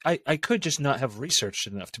rational, and I could just not have researched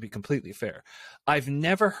enough to be completely fair. I've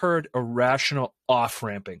never heard a rational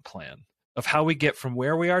off-ramping plan of how we get from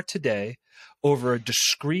where we are today over a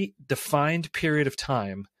discrete, defined period of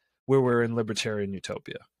time where we're in libertarian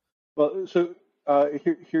utopia. Well, so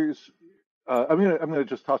here's I'm gonna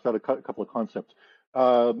just toss out a couple of concepts.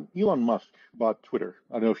 Elon Musk bought Twitter.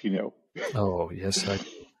 I don't know if you know. Oh, yes.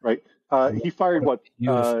 Right. He fired what?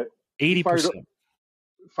 80%.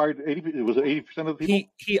 Fired 80. Was it 80% of the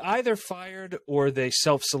people? He either fired or they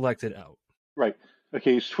self-selected out. Right.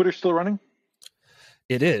 Okay. Is Twitter still running?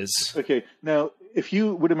 It is. Okay. Now, if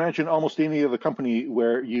you would imagine almost any other company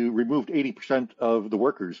where you removed 80% of the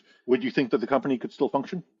workers, would you think that the company could still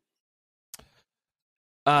function?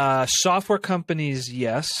 Software companies,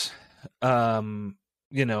 yes.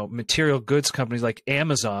 Material goods companies like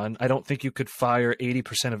Amazon, I don't think you could fire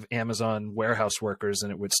 80% of Amazon warehouse workers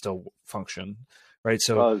and it would still function, right?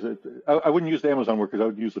 So I wouldn't use the Amazon workers. I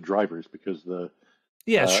would use the drivers because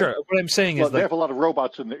sure. What I'm saying is they have a lot of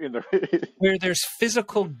robots in there. Where there's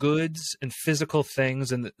physical goods and physical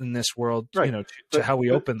things in this world, right. To how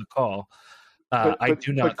we open the call. I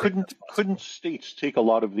do not. But couldn't states take a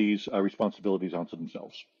lot of these responsibilities onto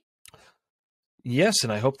themselves? Yes,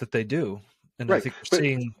 and I hope that they do. And right. I think we're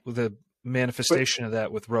seeing the manifestation of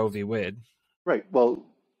that with Roe v. Wade. Right. Well,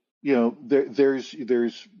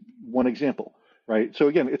 there's one example, right? So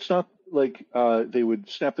again, it's not like they would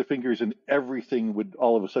snap their fingers and everything would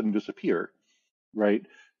all of a sudden disappear, right?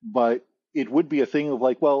 But it would be a thing of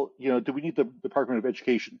like, well, do we need the Department of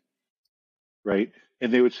Education, right?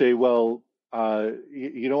 And they would say, well,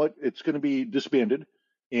 you know what? It's going to be disbanded,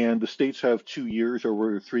 and the states have 2 years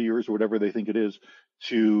or 3 years or whatever they think it is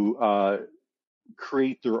to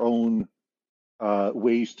create their own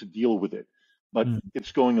ways to deal with it, but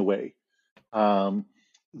it's going away. While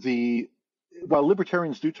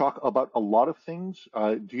libertarians do talk about a lot of things,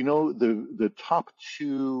 do you know the top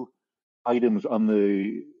 2 items on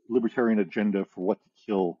the libertarian agenda for what to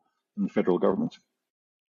kill in the federal government?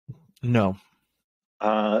 No.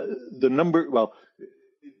 The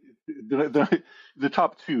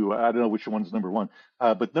top 2, I don't know which one's number 1,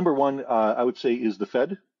 but number 1, I would say, is the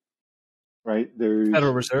Fed. Right? There's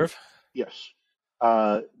Federal Reserve? Yes.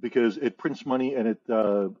 Because it prints money and it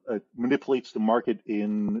manipulates the market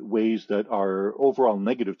in ways that are overall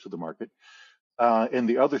negative to the market. And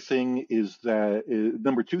the other thing is that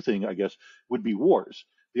number 2 thing, I guess, would be wars.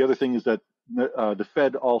 The other thing is that the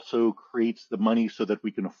Fed also creates the money so that we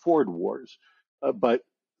can afford wars. But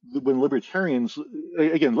when libertarians,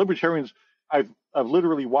 I've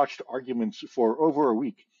literally watched arguments for over a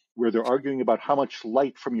week where they're arguing about how much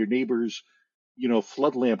light from your neighbor's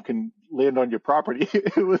flood lamp can land on your property.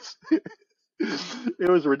 It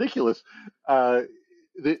was ridiculous.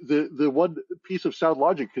 The one piece of sound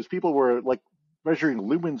logic, because people were like measuring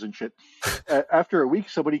lumens and shit. After a week,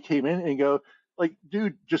 somebody came in and go, like,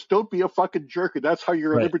 dude, just don't be a fucking jerk, and that's how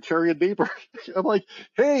you're a Right. libertarian neighbor. I'm like,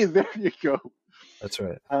 hey, there you go. That's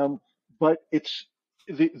right. But it's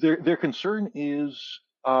their concern is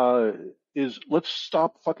let's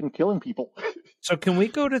stop fucking killing people. So can we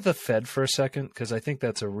go to the Fed for a second? Because I think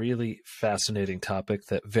that's a really fascinating topic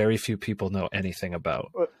that very few people know anything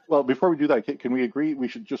about. Well, before we do that, can we agree we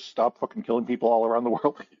should just stop fucking killing people all around the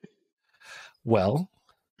world? Well,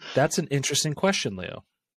 that's an interesting question, Leo.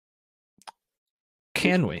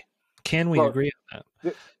 Can we? Can we agree on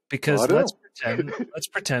that? Because let's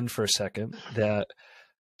pretend for a second that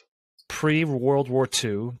pre-World War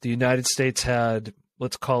II, the United States had,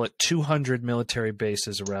 let's call it 200 military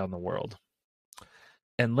bases around the world.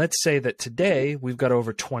 And let's say that today we've got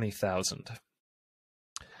over 20,000.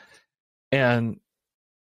 And,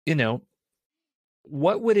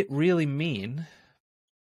 what would it really mean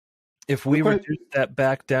if we reduced that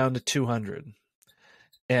back down to 200?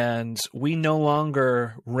 And we no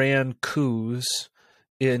longer ran coups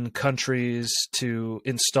in countries to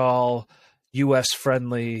install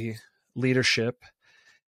U.S.-friendly leadership,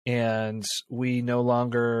 and we no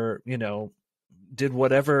longer, did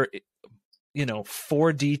whatever,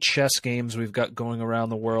 4D chess games we've got going around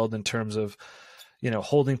the world in terms of,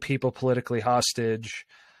 holding people politically hostage,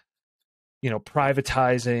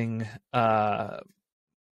 privatizing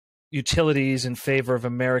utilities in favor of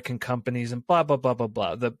American companies, and blah, blah, blah, blah,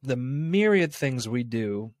 blah. The myriad things we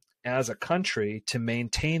do as a country to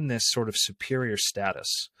maintain this sort of superior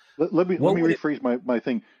status. Let me rephrase my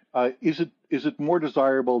thing. Is it more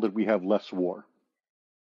desirable that we have less war?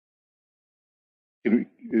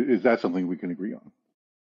 Is that something we can agree on?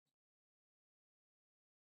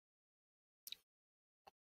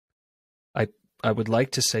 I would like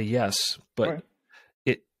to say yes, but right.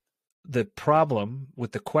 The problem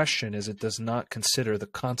with the question is it does not consider the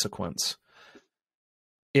consequence.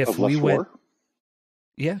 If we went,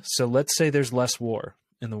 yeah, so let's say there's less war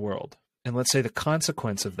in the world, and let's say the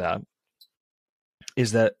consequence of that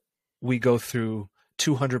is that we go through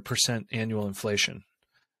 200% annual inflation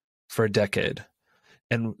for a decade,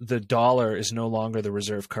 and the dollar is no longer the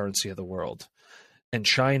reserve currency of the world, and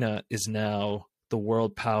China is now the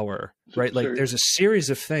world power, right? Like there's a series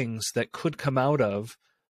of things that could come out of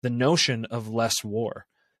the notion of less war.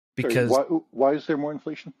 Because why is there more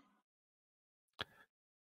inflation?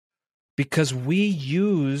 Because we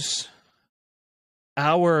use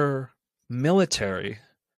our military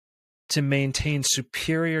to maintain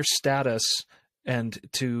superior status and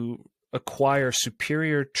to acquire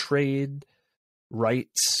superior trade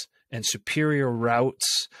rights and superior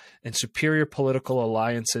routes and superior political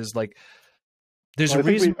alliances. Like, there's a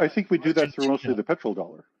reason. I think we do that through mostly the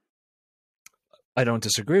petrodollar. I don't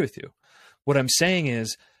disagree with you. What I'm saying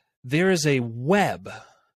is there is a web,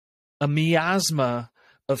 a miasma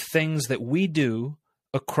of things that we do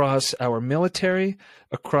across our military,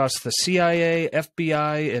 across the CIA,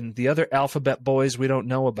 FBI, and the other alphabet boys we don't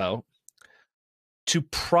know about, to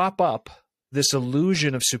prop up this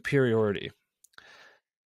illusion of superiority.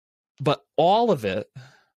 But all of it,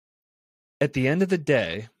 at the end of the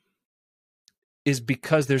day, is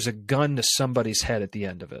because there's a gun to somebody's head at the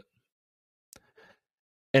end of it.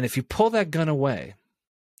 And if you pull that gun away,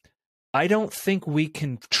 I don't think we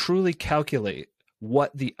can truly calculate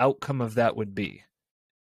what the outcome of that would be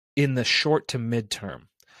in the short to midterm.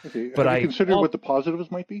 Okay. But have you considered what the positives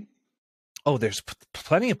might be? Oh, there's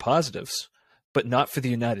plenty of positives, but not for the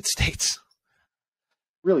United States.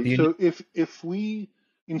 Really? So if we,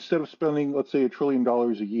 instead of spending, let's say, $1 trillion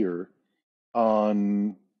a year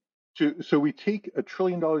so we take $1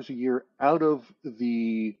 trillion a year out of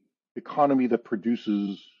the economy that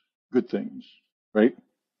produces good things, right?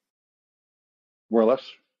 More or less,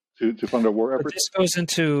 to fund our war efforts. But this goes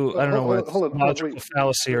into I don't know what logical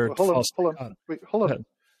fallacy or false. Hold on.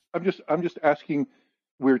 I'm just asking.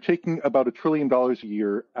 We're taking about $1 trillion a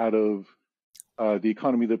year out of the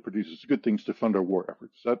economy that produces good things to fund our war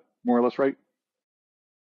efforts. Is that more or less right?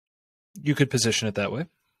 You could position it that way.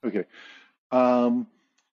 Okay.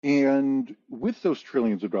 And with those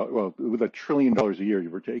trillions of dollars, well, with $1 trillion a year,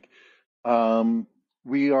 give or take,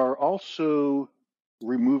 we are also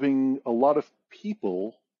removing a lot of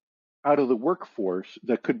people out of the workforce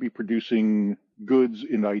that could be producing goods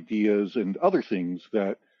and ideas and other things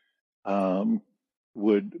that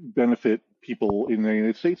would benefit people in the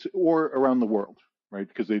United States or around the world, right?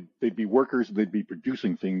 Because they'd be workers and they'd be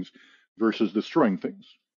producing things versus destroying things.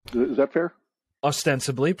 Is that fair?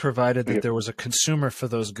 Ostensibly, provided that Okay. there was a consumer for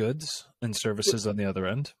those goods and services on the other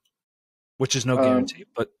end, which is no Um, guarantee,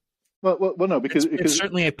 but well, no, it's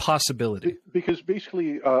certainly a possibility. because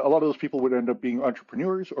basically a lot of those people would end up being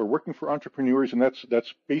entrepreneurs or working for entrepreneurs, and that's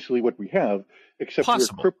basically what we have. Except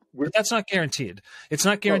Possible, we're but that's not guaranteed. It's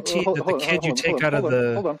not well, guaranteed that the kid you take out of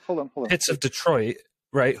the hold on. pits of Detroit,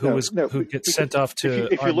 right, who gets sent off to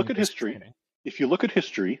If you army look at basic history, training.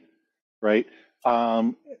 right,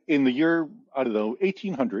 in the year, I don't know,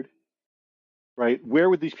 1800, right, where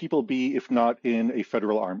would these people be if not in a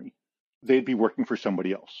federal army? They'd be working for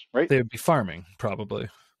somebody else, right? They would be farming, probably.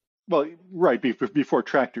 Well, right, before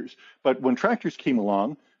tractors. But when tractors came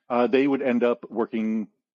along, they would end up working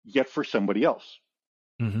yet for somebody else,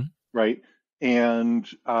 Mm-hmm. right? And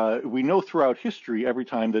we know throughout history, every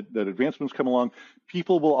time that advancements come along,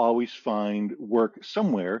 people will always find work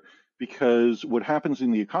somewhere, because what happens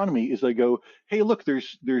in the economy is they go, hey, look,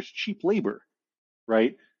 there's cheap labor,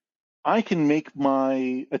 right? I can make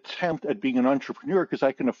my attempt at being an entrepreneur because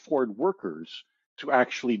I can afford workers to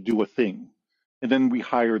actually do a thing. And then we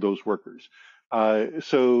hire those workers.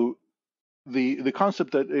 So the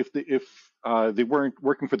concept that if they weren't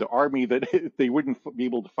working for the army, that they wouldn't be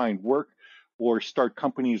able to find work or start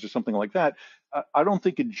companies or something like that, I don't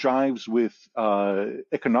think it jives with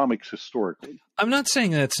economics historically. I'm not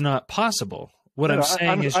saying that it's not possible. What No, I'm no,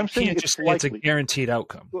 saying is you can't just say it's a likely. guaranteed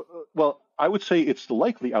outcome. Well, I would say it's the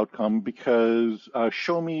likely outcome, because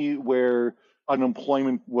show me where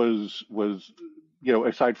unemployment was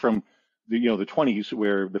aside from the 20s,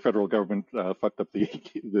 where the federal government fucked up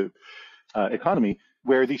the economy,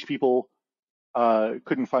 where these people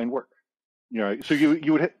couldn't find work. So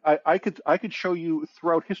you would I could show you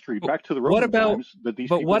throughout history, back to the What Roman about? times, that these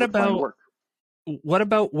But people would find work. what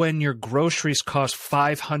about when your groceries cost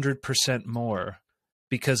 500% more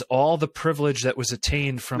because all the privilege that was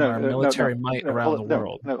attained from our military might around the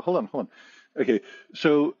world? No, hold on. Okay,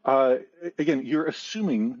 so again, you're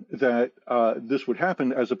assuming that this would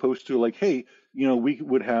happen, as opposed to like, hey, we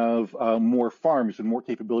would have more farms and more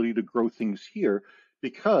capability to grow things here,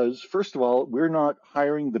 because first of all, we're not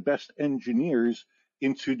hiring the best engineers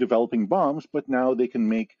into developing bombs, but now they can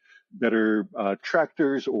make better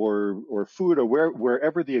tractors or food, or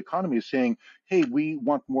wherever the economy is saying, hey, we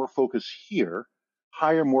want more focus here,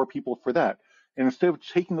 hire more people for that. And instead of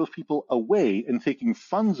taking those people away and taking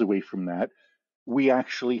funds away from that, we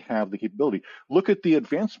actually have the capability. Look at the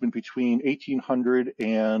advancement between 1800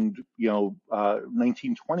 and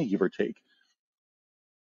 1920, give or take.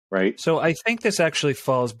 Right. So I think this actually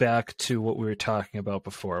falls back to what we were talking about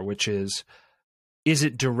before, which is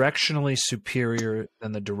it directionally superior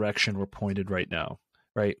than the direction we're pointed right now?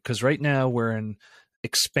 Right? Because right now we're in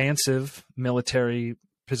expansive military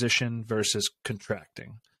position versus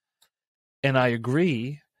contracting. And I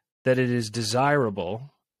agree that it is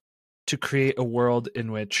desirable to create a world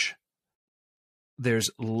in which there's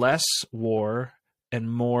less war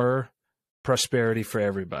and more prosperity for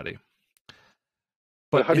everybody.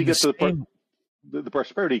 But how do you get to the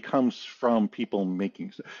prosperity comes from people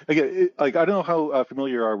making stuff. Again, like, I don't know how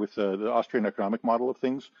familiar you are with the Austrian economic model of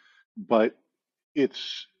things, but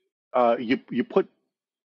it's you put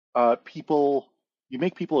people, you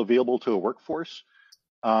make people available to a workforce,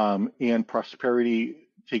 and prosperity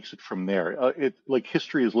takes it from there. It like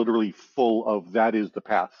history is literally full of that is the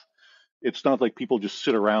path. It's not like people just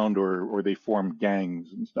sit around or they form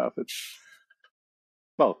gangs and stuff.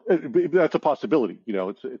 Well, that's a possibility.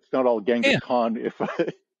 It's not all Genghis Khan. If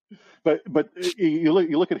but you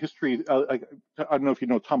look at history. I don't know if you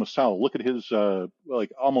know Thomas Sowell. Look at his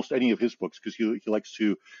like almost any of his books, because he likes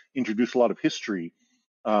to introduce a lot of history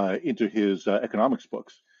into his economics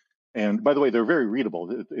books. And by the way, they're very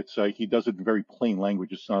readable. It's he does it in very plain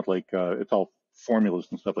language. It's not like it's all formulas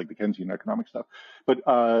and stuff like the Keynesian economic stuff. But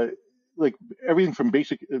like everything from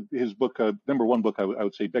his book, number one book, I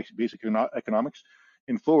would say basic economics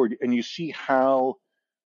and forward, and you see how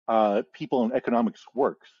people in economics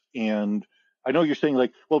works. And I know you're saying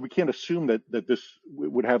like, well, we can't assume that this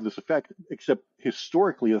would have this effect, except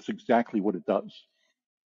historically, that's exactly what it does.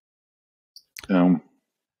 And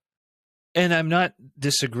I'm not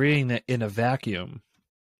disagreeing that in a vacuum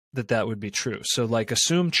that would be true. So like,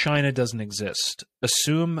 assume China doesn't exist.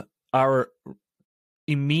 Assume our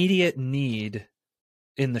immediate need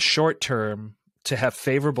in the short term to have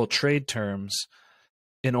favorable trade terms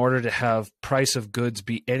in order to have price of goods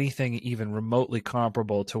be anything even remotely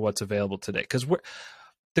comparable to what's available today. Because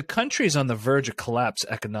the country is on the verge of collapse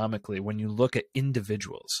economically when you look at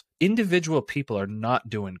individuals. Individual people are not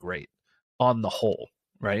doing great on the whole,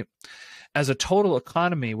 right? As a total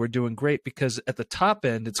economy, we're doing great because at the top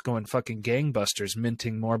end, it's going fucking gangbusters,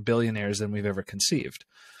 minting more billionaires than we've ever conceived.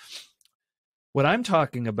 What I'm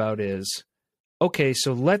talking about is, okay,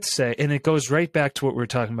 so let's say, and it goes right back to what we were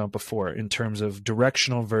talking about before in terms of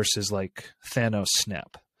directional versus like Thanos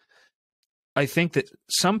snap. I think that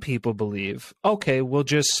some people believe, okay, we'll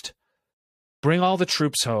just bring all the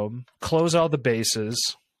troops home, close all the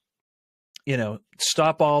bases,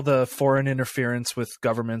 stop all the foreign interference with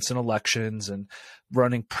governments and elections and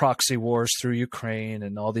running proxy wars through Ukraine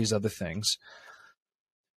and all these other things.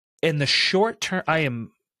 In the short term, I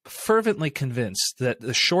am fervently convinced that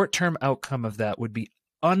the short-term outcome of that would be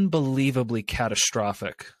unbelievably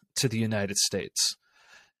catastrophic to the United States,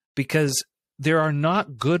 because we're not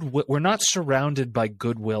surrounded by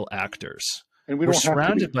goodwill actors. And we're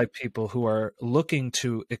surrounded by people who are looking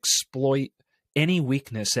to exploit any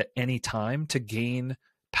weakness at any time to gain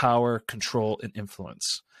power, control, and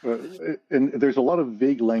influence. And there's a lot of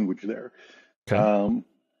vague language there. Okay.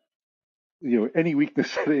 Any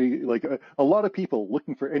weakness at a lot of people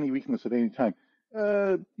looking for any weakness at any time.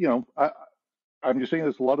 I'm just saying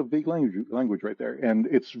there's a lot of vague language right there, and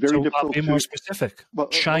it's very difficult. Be more specific. Well,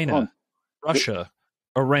 China, Russia,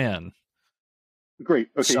 Iran. Great.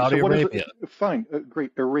 Okay. Saudi Arabia. Fine.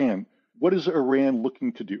 Great. Iran. What is Iran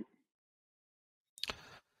looking to do?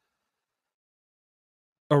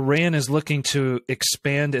 Iran is looking to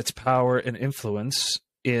expand its power and influence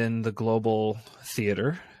in the global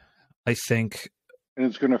theater. I think. And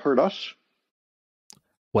it's going to hurt us?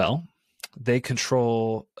 Well, they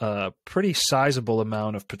control a pretty sizable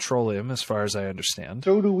amount of petroleum, as far as I understand.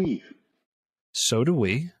 So do we.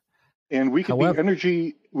 And we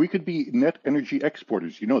could be net energy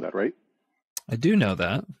exporters. You know that, right? I do know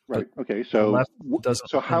that. Right. Okay. So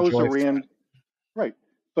how is Iran? Right.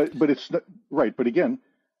 But it's not right. But again,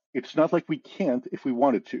 it's not like we can't if we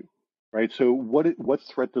wanted to, right? So what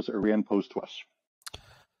threat does Iran pose to us?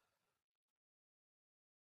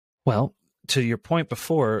 Well, to your point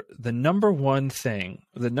before, the number one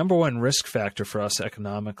risk factor for us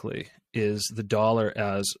economically is the dollar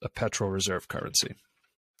as a petrol reserve currency.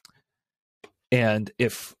 And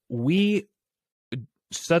if we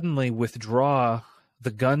suddenly withdraw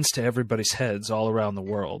the guns to everybody's heads all around the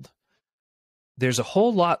world, there's a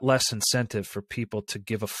whole lot less incentive for people to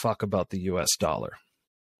give a fuck about the US dollar.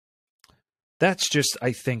 That's just,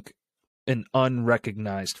 I think, an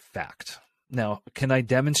unrecognized fact. Now, can I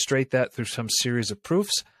demonstrate that through some series of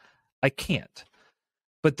proofs? I can't.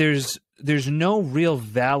 But there's no real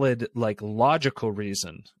valid, logical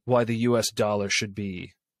reason why the US dollar should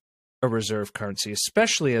be a reserve currency,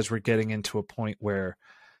 especially as we're getting into a point where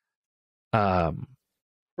right,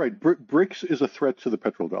 BRICS is a threat to the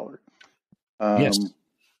petrodollar. Yes.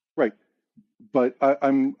 Right. But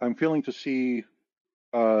I'm failing to see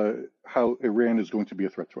how Iran is going to be a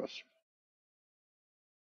threat to us.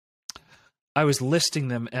 I was listing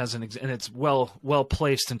them as and it's well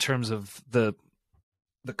placed in terms of the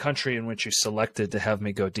country in which you selected to have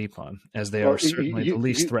me go deep on, as they are certainly the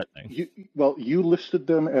least threatening. You listed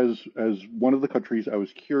them as one of the countries. I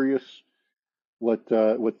was curious what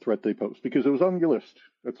threat they pose, because it was on your list.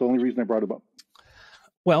 That's the only reason I brought them up.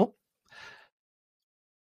 Well,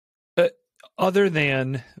 other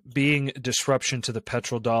than being a disruption to the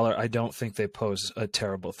petrodollar, I don't think they pose a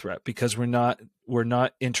terrible threat, because we're not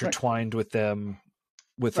intertwined with them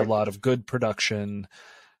with a lot of good production.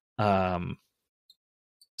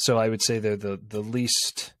 So I would say they're the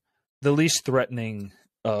least threatening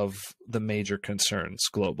of the major concerns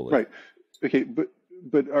globally. Right. Okay,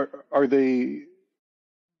 but are they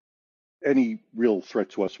any real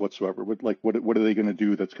threat to us whatsoever? What are they going to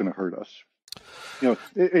do that's going to hurt us?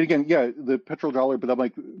 Again, yeah, the petrodollar, but I'm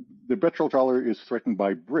like, the petrodollar is threatened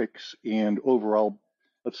by BRICS and overall,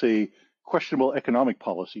 let's say, questionable economic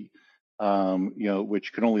policy,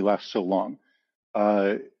 which can only last so long.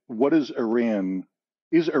 What is Iran?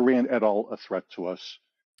 Is Iran at all a threat to us?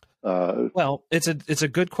 Well, it's a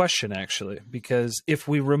good question, actually, because if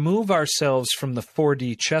we remove ourselves from the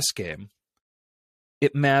 4D chess game,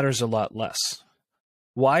 it matters a lot less.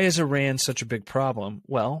 Why is Iran such a big problem?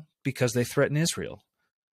 Well, because they threaten Israel,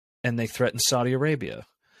 and they threaten Saudi Arabia,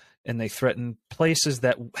 and they threaten places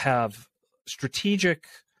that have strategic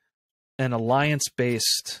and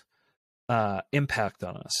alliance-based impact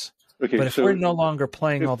on us. Okay, but if we're no longer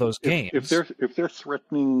playing all those games, if they're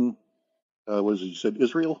threatening, what is it you said,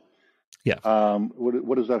 Israel? Yeah.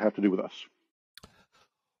 What does that have to do with us?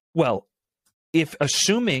 Well, if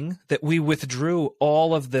assuming that we withdrew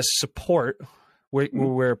all of this support,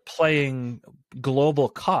 we're playing global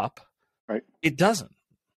cop, right? It doesn't.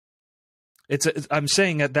 I'm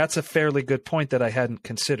saying that that's a fairly good point that I hadn't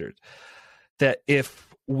considered. That if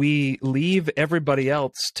we leave everybody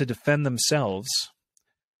else to defend themselves,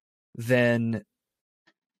 then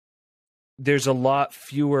there's a lot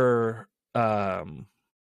fewer,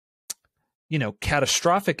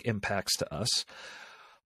 catastrophic impacts to us.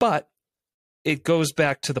 But it goes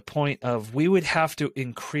back to the point of we would have to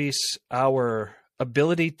increase our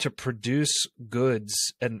ability to produce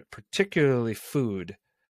goods, and particularly food,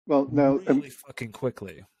 really fucking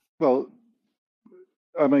quickly. Well,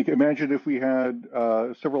 I mean, imagine if we had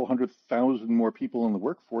several 100,000 more people in the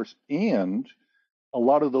workforce, and a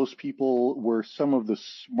lot of those people were some of the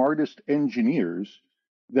smartest engineers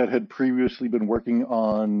that had previously been working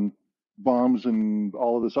on bombs and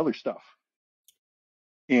all of this other stuff.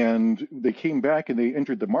 And they came back and they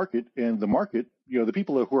entered the market, and the market, the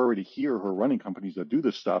people who are already here, who are running companies that do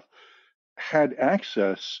this stuff, had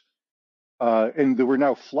access, and they were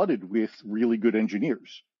now flooded with really good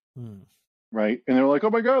engineers, right? And they're like, "Oh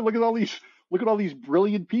my God, look at all these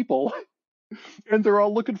brilliant people, and they're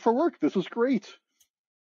all looking for work. This is great.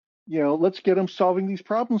 Let's get them solving these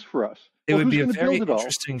problems for us." It would be a very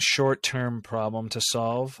interesting short-term problem to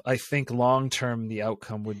solve. I think long-term, the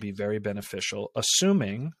outcome would be very beneficial,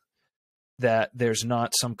 assuming that there's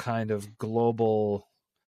not some kind of global,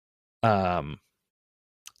 like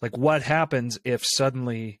what happens if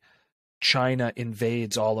suddenly China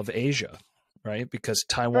invades all of Asia, right? Because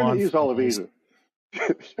Taiwan is all of Asia.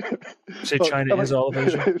 Say China is all of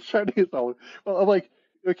Asia? China is all of, well, I'm like,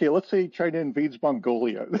 okay, let's say China invades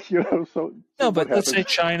Mongolia, but let's say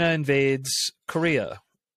China invades Korea,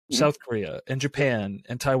 South Korea, and Japan,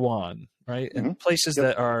 and Taiwan, right? And places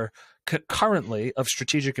that are currently of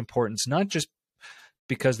strategic importance, not just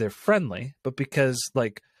because they're friendly, but because,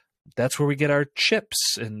 like, that's where we get our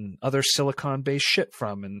chips and other silicon-based shit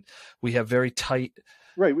from, and we have very tight...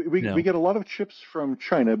 Right, we get a lot of chips from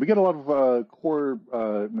China. We get a lot of core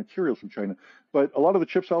materials from China, but a lot of the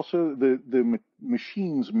chips also, the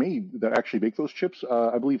machines made that actually make those chips,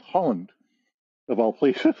 I believe Holland, of all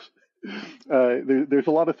places. There's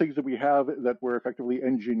a lot of things that we have that were effectively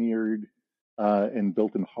engineered and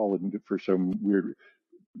built in Holland for some weird...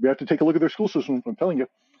 We have to take a look at their school system, I'm telling you.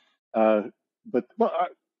 But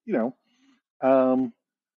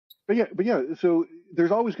yeah, so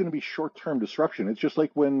there's always going to be short-term disruption. It's just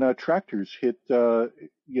like when tractors hit the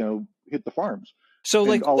farms. So,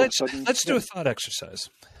 like, let's do a thought exercise.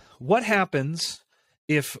 What happens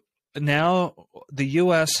if now the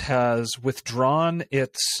U.S. has withdrawn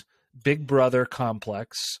its Big Brother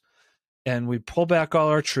complex, and we pull back all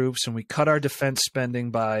our troops, and we cut our defense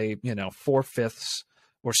spending by 4/5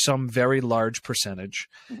 or some very large percentage,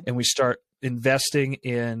 and we start investing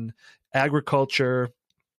in agriculture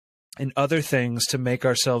and other things to make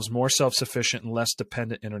ourselves more self-sufficient and less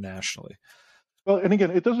dependent internationally? Well, and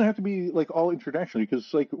again, it doesn't have to be like all internationally,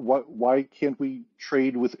 because like, why can't we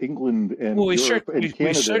trade with England and Europe and Canada?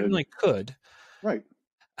 We certainly could. Right.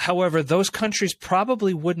 However, those countries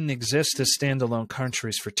probably wouldn't exist as standalone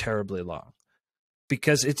countries for terribly long,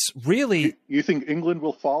 because it's really... You think England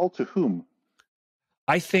will fall to whom?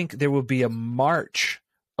 I think there will be a march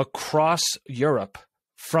across Europe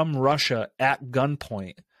from Russia at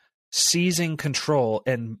gunpoint, seizing control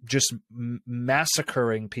and just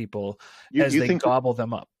massacring people as they gobble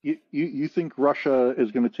them up. You think Russia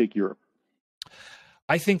is going to take Europe?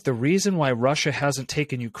 I think the reason why Russia hasn't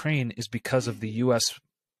taken Ukraine is because of the U.S.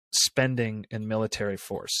 spending and military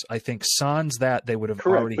force. I think sans that, they would have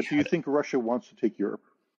already but do you think Russia wants to take Europe?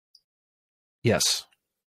 Yes.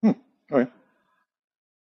 All right.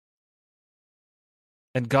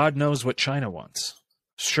 And God knows what China wants.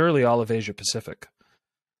 Surely all of Asia Pacific.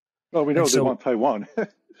 Well, we know they want Taiwan.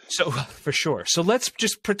 So, for sure. So let's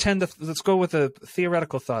just pretend let's go with a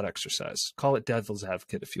theoretical thought exercise. Call it devil's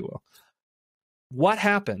advocate, if you will. What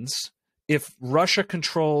happens if Russia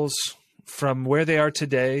controls from where they are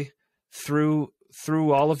today through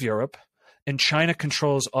all of Europe, and China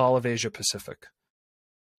controls all of Asia Pacific,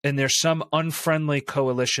 and there's some unfriendly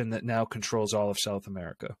coalition that now controls all of South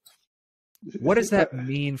America? What does that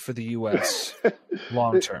mean for the U.S.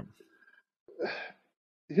 long term?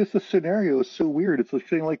 Just the scenario is so weird. It's like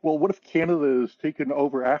saying, like, well, what if Canada is taken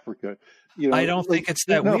over Africa? I don't think it's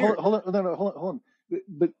that weird. Hold on.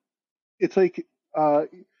 But it's like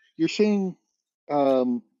you're saying.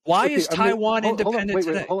 Why is Taiwan independent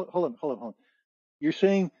today? Hold on. You're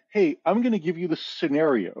saying, hey, I'm going to give you the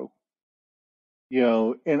scenario,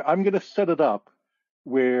 and I'm going to set it up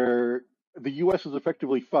where the U.S. is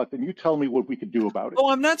effectively fucked, and you tell me what we could do about it. Oh,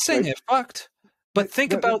 I'm not saying they're fucked. But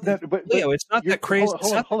think about that, Leo. It's not that crazy.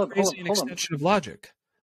 It's not that crazy an extension of logic.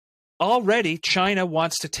 already China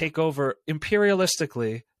wants to take over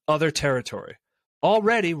imperialistically other territory.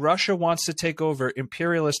 Already Russia wants to take over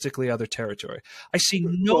imperialistically other territory. I see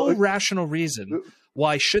no rational reason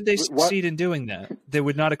why, should they succeed in doing that, they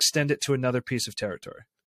would not extend it to another piece of territory.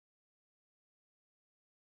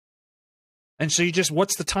 And so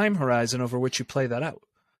what's the time horizon over which you play that out?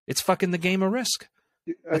 It's fucking the game of Risk.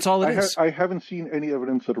 That's all it is. I haven't seen any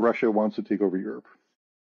evidence that Russia wants to take over Europe.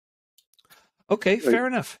 Okay, fair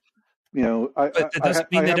enough. But that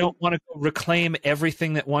doesn't mean they don't want to reclaim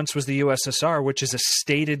everything that once was the USSR, which is a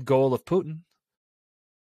stated goal of Putin.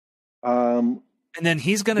 And then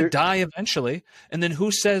he's going to die eventually. And then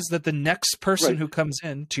who says that the next person who comes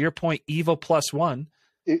in, to your point, evil plus one,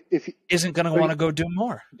 isn't going to want to go do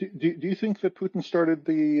more? Do you think that Putin started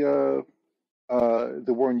the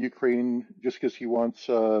war in Ukraine just because he wants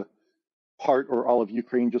part or all of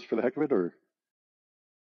Ukraine just for the heck of it, or?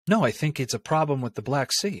 No, I think it's a problem with the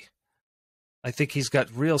Black Sea. I think he's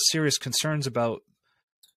got real serious concerns about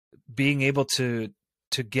being able to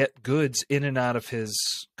get goods in and out of his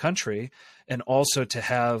country, and also to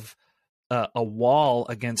have a wall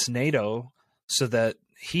against NATO so that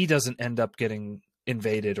he doesn't end up getting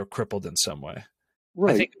invaded or crippled in some way.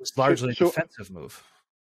 Right. I think it was largely a defensive move.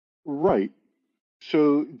 Right.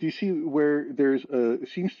 So do you see where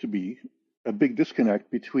seems to be a big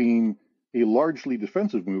disconnect between a largely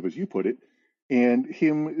defensive move, as you put it, and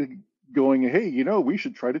him going, hey, we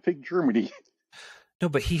should try to take Germany? No,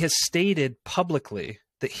 but he has stated publicly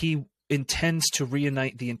that he intends to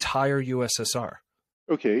reunite the entire USSR.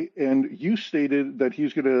 Okay, and you stated that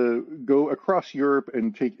he's going to go across Europe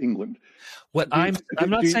and take England. I'm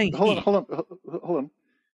not saying hold on.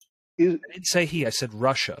 I didn't say he. I said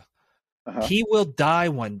Russia. Uh-huh. He will die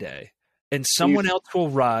one day, and someone else will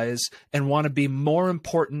rise and want to be more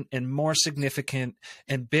important and more significant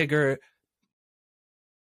and bigger.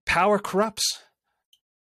 Power corrupts.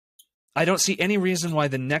 I don't see any reason why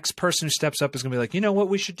the next person who steps up is going to be like, you know what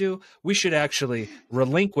we should do? We should actually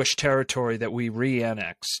relinquish territory that we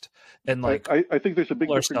re-annexed. And I think there's a big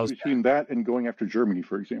difference between that and going after Germany,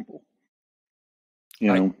 for example.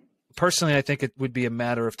 Personally, I think it would be a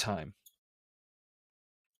matter of time.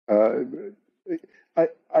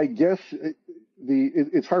 I guess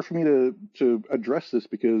it's hard for me to address this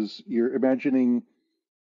because you're imagining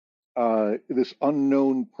this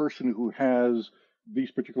unknown person who has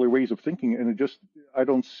these particular ways of thinking, and I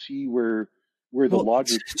don't see where the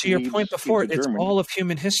logic. To your point before, it's all of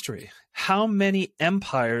human history. How many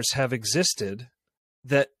empires have existed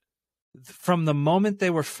that from the moment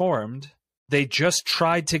they were formed, they just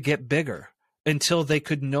tried to get bigger until they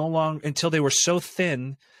were so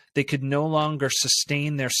thin they could no longer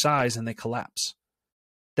sustain their size and they collapse.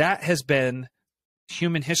 That has been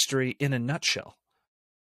human history in a nutshell.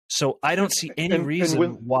 So I don't see any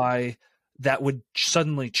reason why that would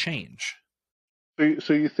suddenly change.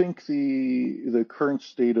 So you think the current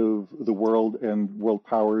state of the world and world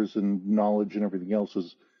powers and knowledge and everything else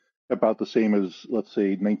is about the same as, let's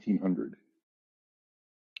say, 1900?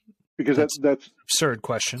 Because that's an absurd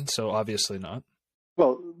question. So obviously not.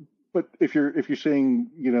 Well, but if you're saying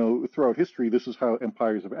throughout history this is how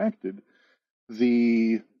empires have acted,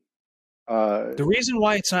 the reason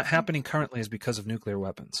why it's not happening currently is because of nuclear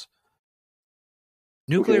weapons.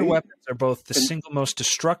 Nuclear weapons are both the single most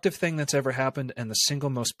destructive thing that's ever happened and the single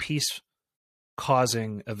most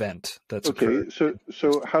peace-causing event that's occurred.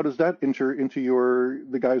 So how does that enter into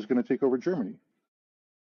the guy who's going to take over Germany?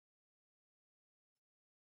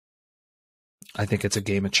 I think it's a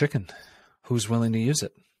game of chicken. Who's willing to use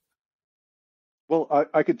it? Well,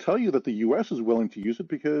 I could tell you that the U.S. is willing to use it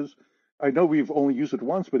because I know we've only used it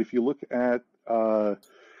once, but if you look at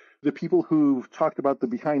the people who've talked about the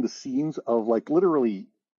behind the scenes of literally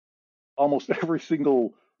almost every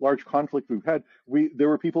single large conflict we've had, there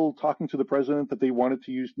were people talking to the president that they wanted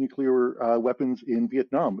to use nuclear weapons in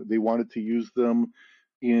Vietnam. They wanted to use them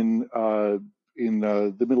in the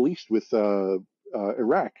Middle East with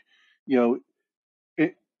Iraq.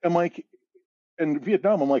 And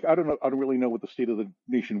Vietnam, I'm like, I don't really know what the state of the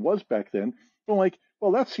nation was back then. But I'm like,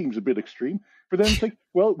 well, that seems a bit extreme. But then it's like,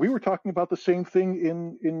 well, we were talking about the same thing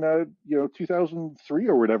in 2003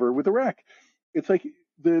 or whatever with Iraq. It's like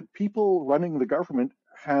the people running the government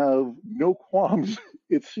have no qualms,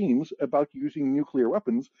 it seems, about using nuclear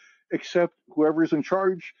weapons, except whoever's in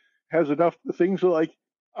charge has enough things like,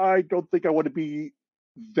 I don't think I want to be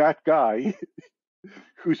that guy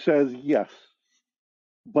who says yes.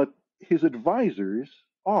 But his advisors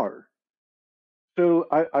are. So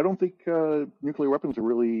I don't think nuclear weapons are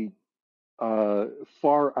really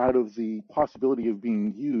far out of the possibility of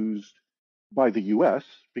being used by the U.S.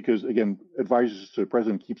 because, again, advisors to the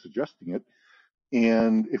president keep suggesting it.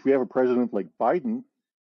 And if we have a president like Biden,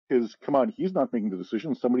 because come on, he's not making the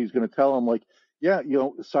decision. Somebody's going to tell him, like, yeah,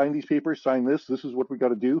 sign these papers, sign this. This is what we got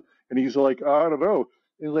to do. And he's like, I don't know.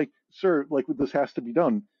 And he's like, sir, like, this has to be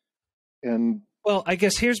done. And well, I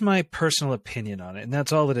guess here's my personal opinion on it, and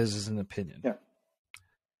that's all it is an opinion. Yeah.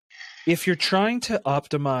 If you're trying to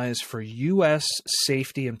optimize for U.S.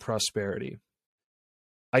 safety and prosperity,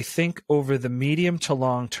 I think over the medium to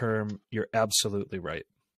long term, you're absolutely right.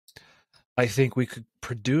 I think we could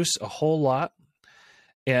produce a whole lot,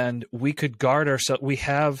 and we could guard ourselves. We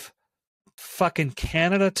have fucking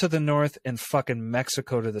Canada to the north and fucking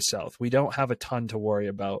Mexico to the south. We don't have a ton to worry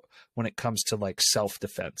about when it comes to like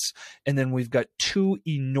self-defense. And then we've got two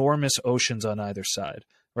enormous oceans on either side,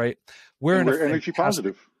 right? We're energy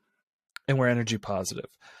positive. And we're energy positive.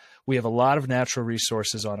 We have a lot of natural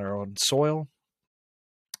resources on our own soil.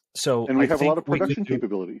 So and we have a lot of production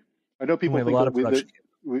capability. I know people think a lot of production.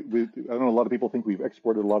 I don't know. A lot of people think we've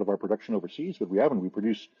exported a lot of our production overseas, but we haven't. We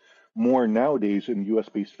produce more nowadays in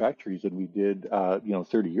U.S.-based factories than we did,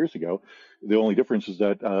 30 years ago. The only difference is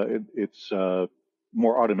that it's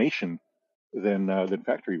more automation than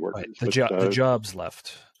factory workers. Right. The jobs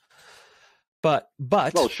left. But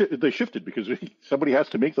well, they shifted because somebody has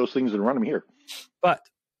to make those things and run them here. But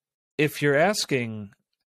if you're asking,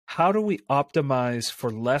 how do we optimize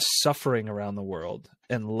for less suffering around the world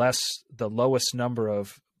and the lowest number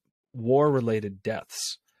of war-related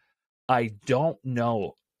deaths? I don't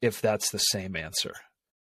know if that's the same answer.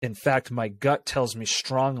 In fact, my gut tells me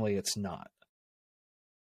strongly it's not.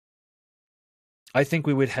 I think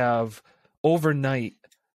we would have overnight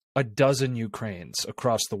a dozen Ukraines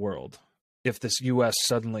across the world if this U.S.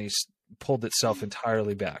 suddenly pulled itself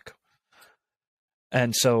entirely back.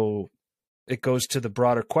 And so it goes to the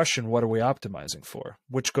broader question, what are we optimizing for?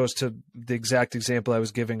 Which goes to the exact example I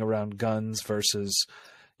was giving around guns versus,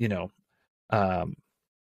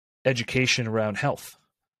 education around health.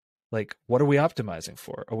 Like, what are we optimizing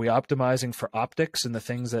for? Are we optimizing for optics and the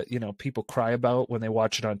things that, people cry about when they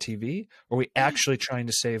watch it on TV? Or are we actually trying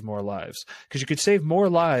to save more lives? Because you could save more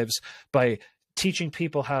lives by teaching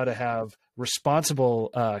people how to have responsible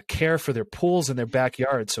care for their pools in their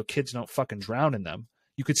backyard so kids don't fucking drown in them.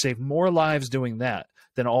 You could save more lives doing that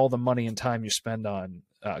than all the money and time you spend on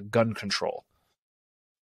gun control.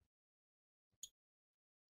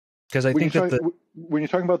 Because I think when you're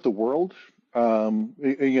talking about the world,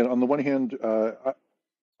 again, on the one hand, I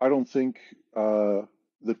don't think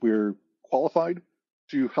that we're qualified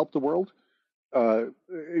to help the world.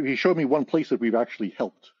 He showed me one place that we've actually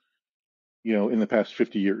helped, in the past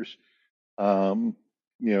 50 years.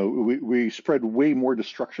 We spread way more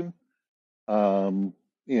destruction and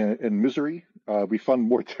misery. We fund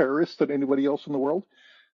more terrorists than anybody else in the world.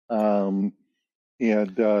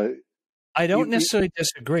 I don't necessarily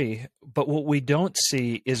disagree, but what we don't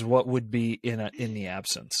see is what would be in the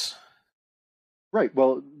absence. Right.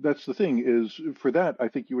 Well, that's the thing is for that, I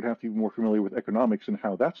think you would have to be more familiar with economics and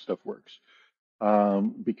how that stuff works.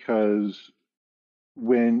 Because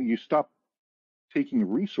when you stop taking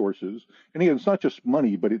resources, and again, it's not just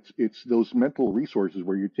money, but it's those mental resources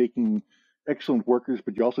where you're taking excellent workers,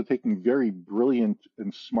 but you're also taking very brilliant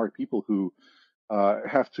and smart people who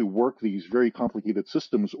have to work these very complicated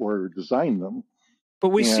systems or design them. But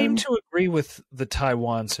we seem to agree with the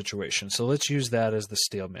Taiwan situation. So let's use that as the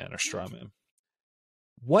steel man or straw man.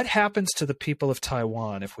 What happens to the people of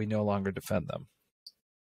Taiwan if we no longer defend them?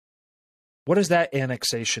 What does that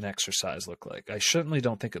annexation exercise look like? I certainly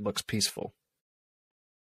don't think it looks peaceful.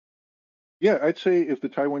 Yeah, I'd say if the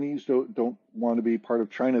Taiwanese don't want to be part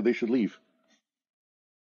of China, they should leave.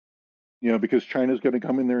 Because China's going to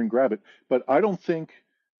come in there and grab it. But I don't think,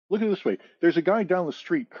 look at it this way. There's a guy down the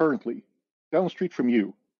street currently, down the street from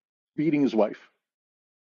you, beating his wife.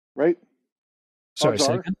 Right? Sorry,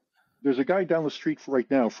 second? There's a guy down the street right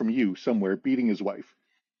now from you somewhere beating his wife.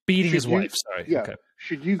 Beating his wife, sorry. Yeah. Okay.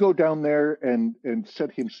 Should you go down there and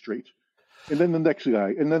set him straight? And then the next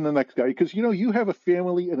guy, and then the next guy. Because, you have a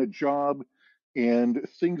family and a job and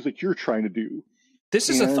things that you're trying to do. This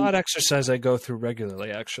is a thought exercise I go through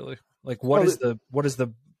regularly, actually. Like, what is the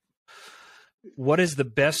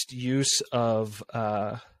best use of?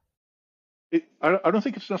 I don't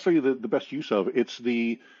think it's necessarily the best use of. It's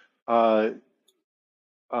the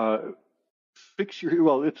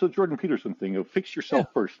it's a Jordan Peterson thing of fix yourself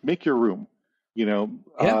first, make your room. And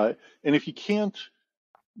if you can't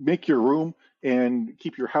make your room and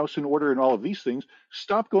keep your house in order and all of these things,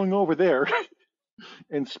 stop going over there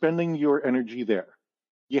and spending your energy there.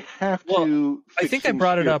 You have to. I think I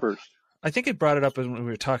brought it up first. I think it brought it up when we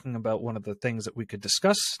were talking about one of the things that we could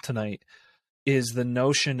discuss tonight. is the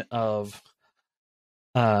notion of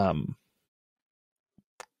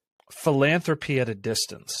philanthropy at a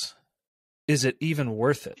distance. Is it even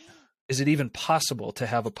worth it? Is it even possible to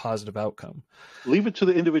have a positive outcome? Leave it to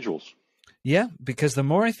the individuals. Yeah, because the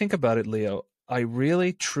more I think about it, Leo, I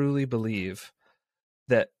really truly believe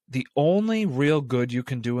that the only real good you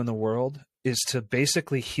can do in the world is to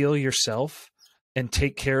basically heal yourself and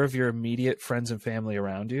take care of your immediate friends and family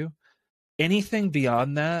around you. Anything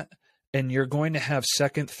beyond that, and you're going to have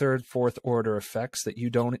second, third, fourth order effects that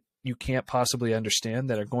you can't possibly understand,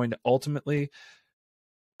 that are going to ultimately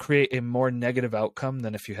create a more negative outcome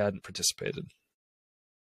than if you hadn't participated.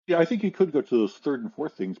 Yeah, I think you could go to those third and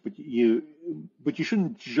fourth things, but you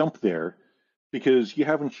shouldn't jump there because you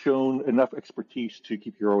haven't shown enough expertise to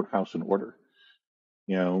keep your own house in order.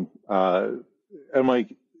 And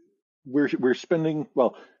like we're spending,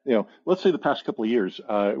 well, let's say the past couple of years,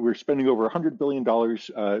 we're spending over $100 billion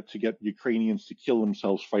to get Ukrainians to kill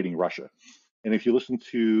themselves fighting Russia. And if you listen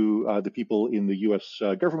to the people in the U.S.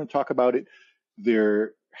 Government talk about it,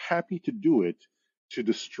 they're happy to do it to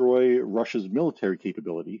destroy Russia's military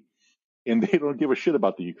capability, and they don't give a shit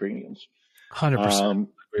about the Ukrainians. 100%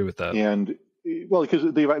 agree with that. And well,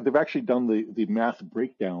 because they've actually done the math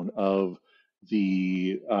breakdown of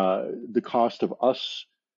the cost of us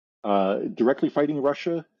directly fighting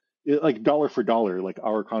Russia, like dollar for dollar, like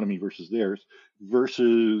our economy versus theirs,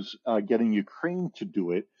 versus getting Ukraine to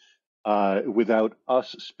do it without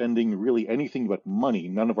us spending really anything but money,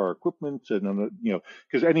 none of our equipment,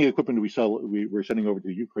 because any equipment we sell, we're sending over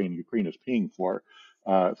to Ukraine. Ukraine is paying for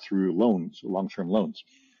through loans, long-term loans.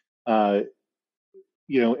 And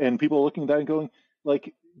people are looking at that and going,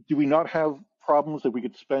 like, do we not have problems that we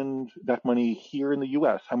could spend that money here in the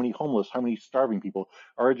U.S.? How many homeless? How many starving people?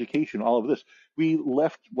 Our education, all of this. We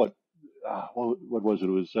left what was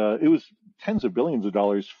it? It was tens of billions of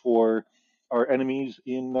dollars for our enemies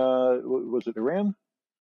in was it Iran?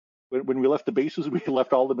 When we left the bases, we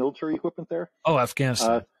left all the military equipment there. Oh,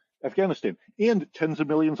 Afghanistan. Afghanistan, and tens of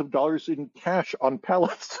millions of dollars in cash on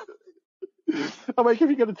pallets. I'm like, if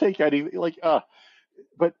you're going to take any, like,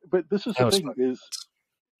 but this is the thing is,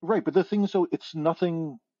 right? But the thing is, so it's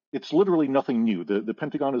nothing. It's literally nothing new. The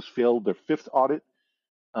Pentagon has failed their fifth audit.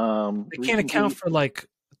 They can't account for like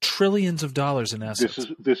trillions of dollars in assets.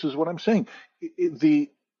 This is what I'm saying. We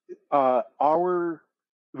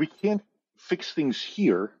can't fix things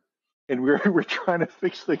here, and we're trying to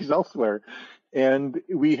fix things elsewhere. And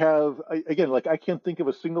we have, again, like, I can't think of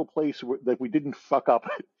a single place that we didn't fuck up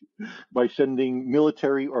by sending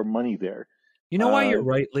military or money there. You know why you're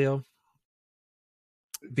right, Leo?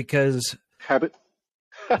 Because habit.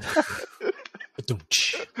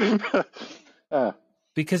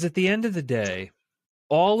 Because at the end of the day,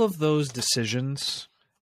 all of those decisions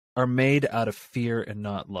are made out of fear and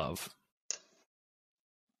not love.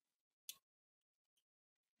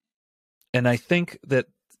 And I think that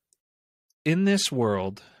in this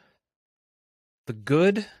world, the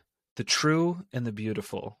good, the true, and the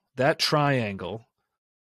beautiful, that triangle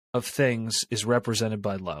of things is represented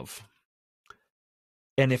by love.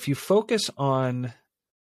 And if you focus on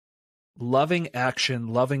loving action,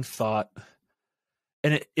 loving thought,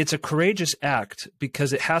 and it's a courageous act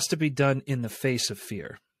because it has to be done in the face of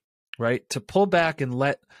fear, right? To pull back and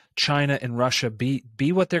let China and Russia be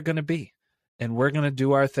what they're going to be. And we're going to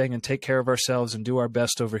do our thing and take care of ourselves and do our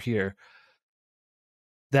best over here.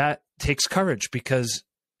 That takes courage because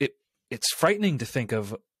it's frightening to think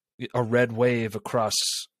of a red wave across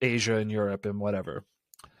Asia and Europe and whatever.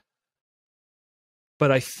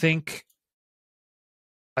 But I think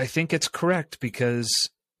it's correct because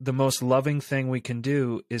the most loving thing we can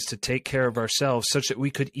do is to take care of ourselves such that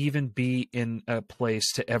we could even be in a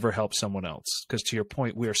place to ever help someone else. Because to your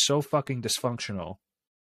point, we are so fucking dysfunctional.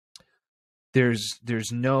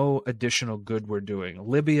 There's no additional good we're doing.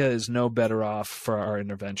 Libya is no better off for our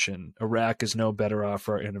intervention. Iraq is no better off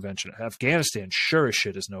for our intervention. Afghanistan sure as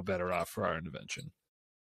shit is no better off for our intervention.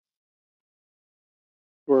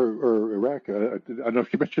 Or Iraq. I don't know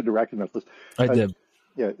if you mentioned Iraq in that list. I did.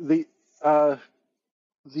 Yeah. Man,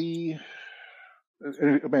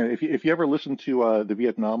 if you ever listen to the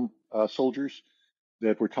Vietnam soldiers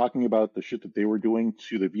that were talking about the shit that they were doing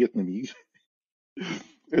to the Vietnamese,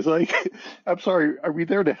 it's like, I'm sorry, are we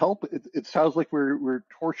there to help? It sounds like we're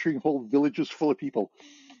torturing whole villages full of people.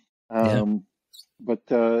 Yeah. But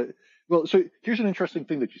well, so here's an interesting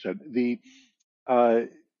thing that you said.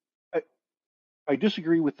 I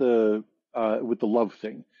disagree with the love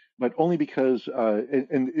thing, but only because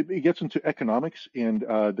and it gets into economics, and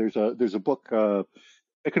there's a book,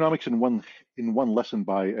 Economics in One Lesson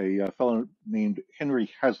by a fellow named Henry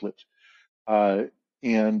Hazlitt.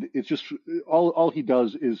 And it's just all he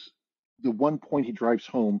does is the one point he drives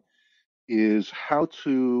home is how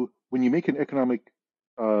to, when you make an economic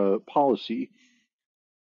policy,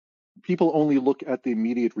 people only look at the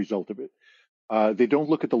immediate result of it. They don't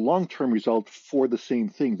look at the long-term result for the same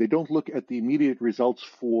thing. They don't look at the immediate results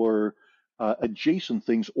for adjacent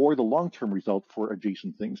things or the long-term result for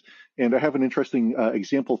adjacent things. And I have an interesting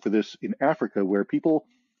example for this in Africa, where people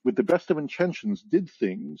with the best of intentions did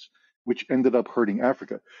things which ended up hurting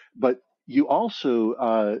Africa. But you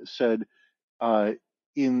also said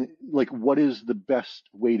in like, what is the best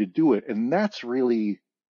way to do it? And that's really,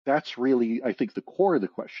 I think, the core of the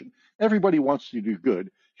question. Everybody wants to do good.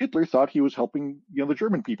 Hitler thought he was helping, the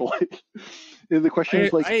German people. The question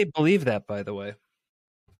is like, I believe that, by the way.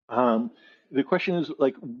 the question is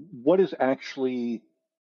like, what is actually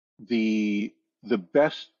the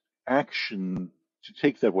best action to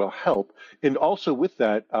take that will help? And also with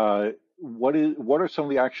that, what are some of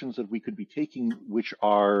the actions that we could be taking which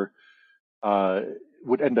are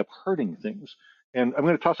would end up hurting things? And I'm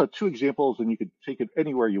going to toss out two examples, and you could take it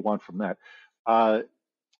anywhere you want from that. Uh,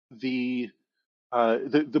 the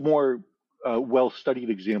more well-studied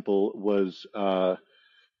example was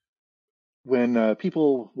when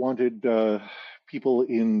people wanted people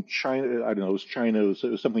in China. I don't know, it was China, it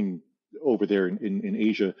was something over there in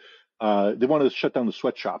Asia. They wanted to shut down the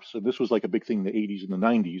sweatshops. So this was like a big thing in the 80s and the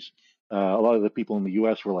 90s. A lot of the people in the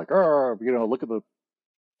U.S. were like, "Oh, look at the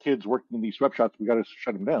kids working in these sweatshops. We got to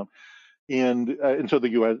shut them down." And so the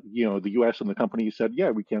U.S. and the company said, "Yeah,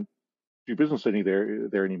 we can't do business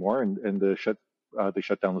there anymore," and they shut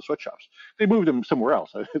down the sweatshops. They moved them somewhere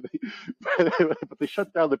else, but they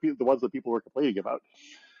shut down the ones that people were complaining about.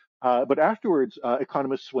 But afterwards,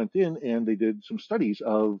 economists went in and they did some studies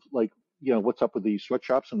of like, what's up with these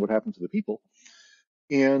sweatshops and what happened to the people.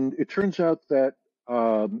 And it turns out that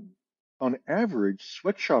on average,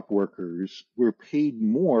 sweatshop workers were paid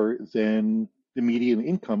more than the median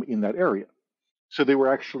income in that area. So they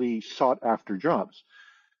were actually sought after jobs.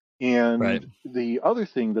 And Right. the other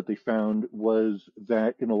thing that they found was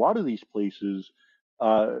that in a lot of these places,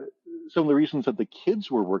 some of the reasons that the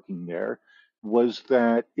kids were working there was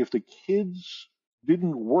that if the kids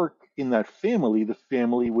didn't work in that family, the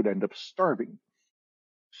family would end up starving.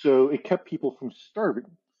 So it kept people from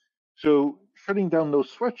starving. So shutting down those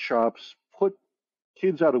sweatshops put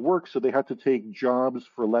kids out of work, so they had to take jobs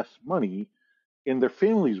for less money, and their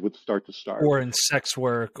families would start to starve. Or in sex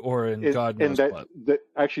work, or in God knows and what. that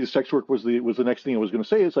actually, the sex work was the next thing I was going to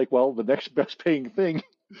say. It's like, well, the next best paying thing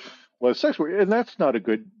was sex work, and that's not a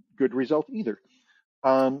good result either.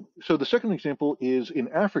 So the second example is in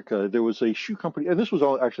Africa. There was a shoe company, and this was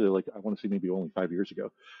all actually like, I want to say maybe only 5 years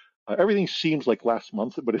ago. Everything seems like last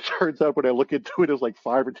month, but it turns out when I look into it, it was like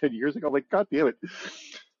 5 or 10 years ago. I'm like, God damn it!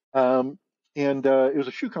 And it was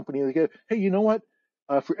a shoe company, and they go, "Hey, you know what?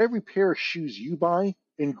 For every pair of shoes you buy,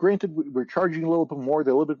 and granted we're charging a little bit more,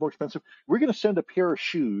 they're a little bit more expensive, we're going to send a pair of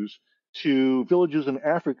shoes to villages in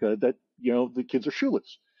Africa that the kids are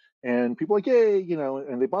shoeless." And people are like, "Yay!"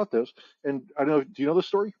 And they bought those. And I don't know, do you know the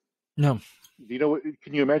story? No. Do you know what?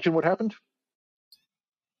 Can you imagine what happened?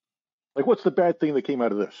 Like, what's the bad thing that came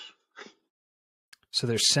out of this? So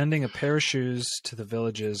they're sending a pair of shoes to the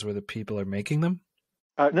villages where the people are making them?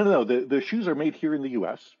 No. The shoes are made here in the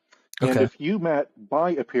U.S. And Okay. if you, Matt,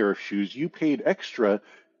 buy a pair of shoes, you paid extra,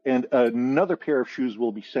 and another pair of shoes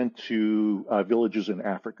will be sent to villages in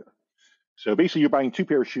Africa. So basically, you're buying two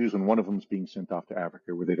pairs of shoes, and one of them is being sent off to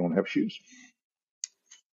Africa where they don't have shoes.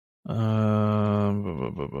 I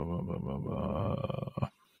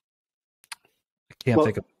can't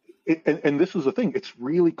think of. And this is the thing; it's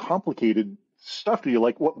really complicated stuff. You're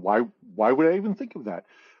like, what? Why would I even think of that?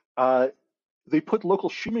 They put local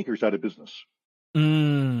shoemakers out of business.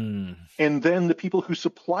 Mm. And then the people who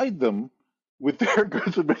supplied them with their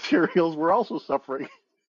goods and materials were also suffering.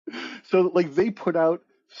 So, like, they put out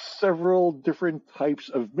several different types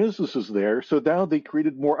of businesses there. So now they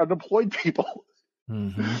created more unemployed people.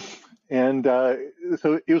 Mm-hmm. And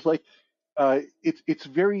so it was like, it's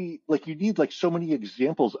very, like, you need, like, so many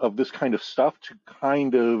examples of this kind of stuff to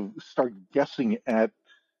kind of start guessing at,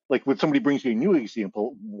 like, when somebody brings you a new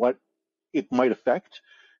example, what it might affect,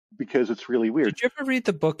 because it's really weird. Did you ever read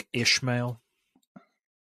the book Ishmael?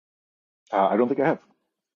 I don't think I have.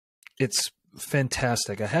 It's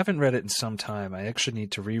fantastic. I haven't read it in some time. I actually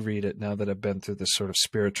need to reread it now that I've been through this sort of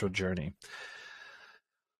spiritual journey.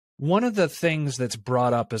 One of the things that's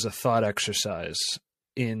brought up as a thought exercise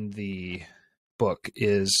in the book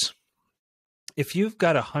is, if you've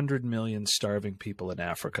got 100 million starving people in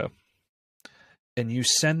Africa and you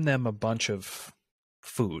send them a bunch of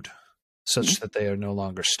food such that they are no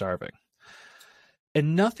longer starving,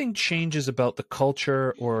 And nothing changes about the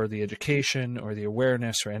culture or the education or the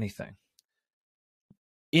awareness or anything.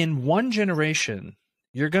 In one generation,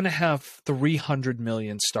 you're going to have 300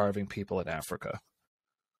 million starving people in Africa.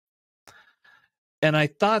 And I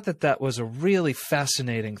thought that that was a really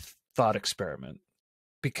fascinating thought experiment,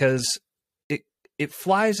 because it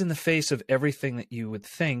flies in the face of everything that you would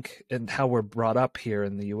think and how we're brought up here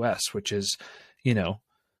in the US, which is, you know,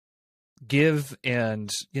 give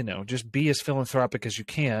and, you know, just be as philanthropic as you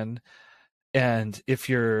can. And if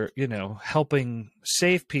you're, you know, helping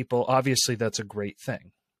save people, obviously that's a great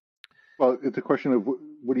thing. Well, it's a question of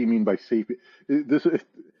what do you mean by safety? This,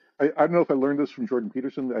 I don't know if I learned this from Jordan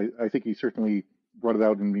Peterson. I think he certainly brought it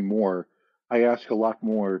out in me more. I ask a lot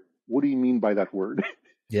more, what do you mean by that word?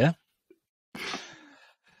 Yeah.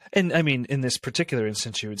 And I mean, in this particular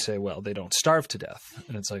instance, you would say, well, they don't starve to death.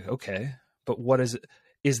 And it's like, okay, but what is it?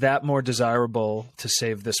 Is that more desirable to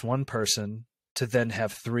save this one person to then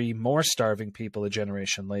have 3 more starving people a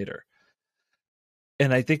generation later?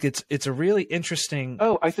 And I think it's a really interesting.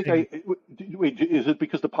 Oh, I think wait, is it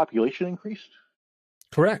because the population increased?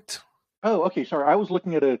 Correct. Oh, okay. Sorry, I was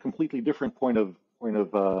looking at a completely different point of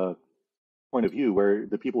view, where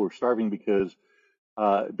the people were starving because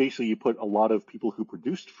basically you put a lot of people who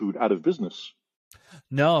produced food out of business.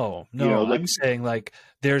 No, You know, like I'm saying like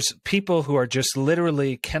there's people who are just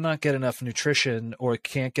literally cannot get enough nutrition or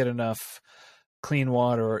can't get enough clean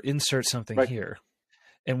water or insert something right. here.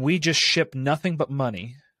 And we just ship nothing but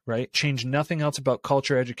money, right? Change nothing else about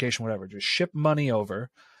culture, education, whatever. Just ship money over.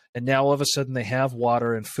 And now all of a sudden they have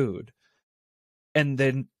water and food. And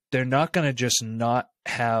then they're not going to just not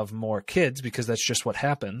have more kids, because that's just what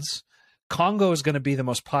happens. Congo is going to be the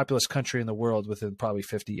most populous country in the world within probably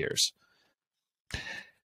 50 years.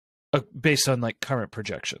 Based on like current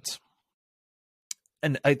projections.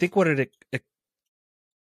 And I think what it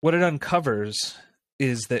uncovers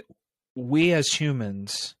is that we as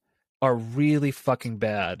humans are really fucking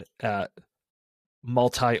bad at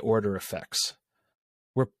multi-order effects.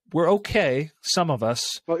 We're okay, some of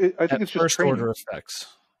us. Well, I think it's just first training. order effects.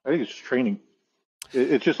 I think it's just training.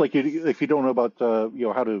 It's just like if you don't know about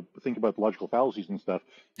how to think about logical fallacies and stuff,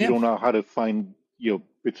 you don't know how to find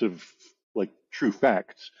bits of like true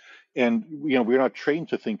facts. And we're not trained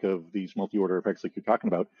to think of these multi-order effects like you're talking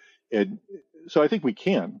about. And so I think we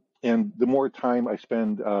can. And the more time I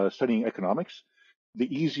spend studying economics,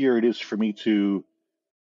 the easier it is for me to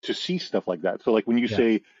see stuff like that. So like when you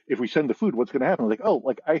say, if we send the food, what's going to happen? Like, oh,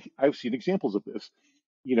 like I've seen examples of this,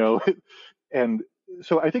 and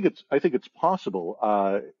so I think it's possible.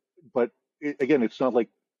 But again, it's not like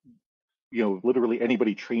literally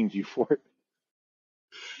anybody trains you for it.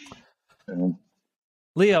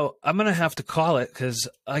 Leo, I'm going to have to call it because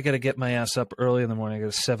I got to get my ass up early in the morning. I got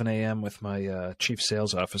a 7 a.m. with my chief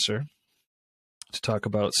sales officer to talk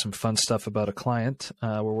about some fun stuff about a client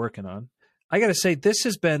we're working on. I got to say, this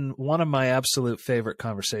has been one of my absolute favorite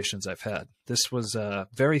conversations I've had. This was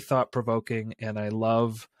very thought-provoking, and I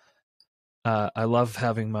love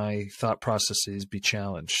having my thought processes be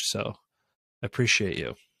challenged. So I appreciate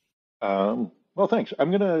you. Well, thanks.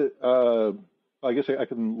 I'm going to, I guess I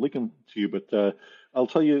can link them to you, but I'll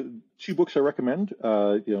tell you 2 books I recommend.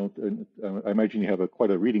 I imagine you have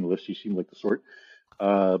quite a reading list. You seem like the sort.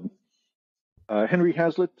 Henry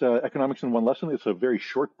Hazlitt, Economics in One Lesson. It's a very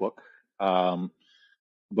short book,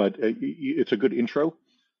 but it's a good intro.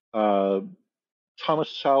 Thomas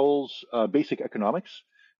Sowell's Basic Economics.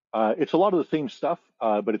 It's a lot of the same stuff,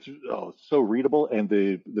 but it's so readable, and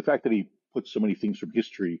the fact that he puts so many things from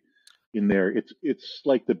history in there, it's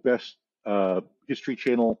like the best History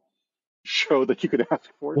Channel show that you could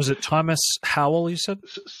ask for. Was it Thomas Howell, you said?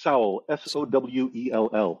 Sowell,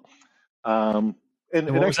 Sowell. And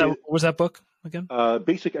what was that book again?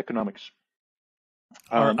 Basic Economics.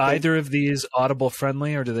 Are either of these Audible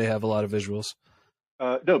friendly, or do they have a lot of visuals?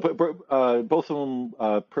 No, but both of them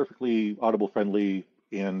perfectly Audible friendly.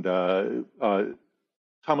 And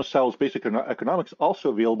Thomas Sowell's Basic Economics also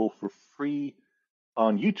available for free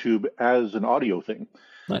on YouTube as an audio thing.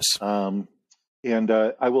 Nice. And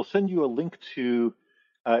I will send you a link to.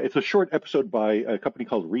 It's a short episode by a company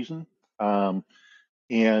called Reason,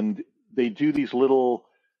 and they do these little.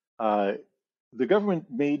 The government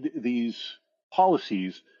made these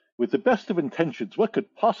policies with the best of intentions. What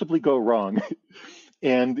could possibly go wrong?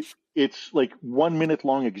 And it's like 1 minute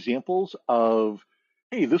long examples of,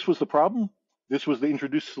 hey, this was the problem, this was the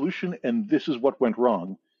introduced solution, and this is what went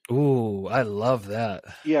wrong. Ooh, I love that.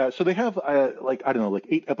 Yeah, so they have like 7 or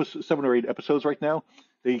 8 episodes right now.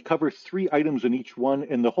 They cover 3 items in each one,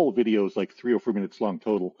 and the whole video is like 3 or 4 minutes long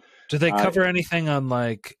total. Do they cover anything on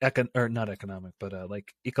like or not economic, but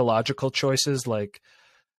like ecological choices, like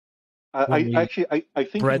when we I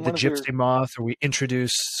think bred the gypsy moth, or we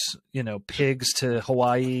introduce pigs to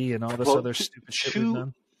Hawaii and all this other stupid shit we've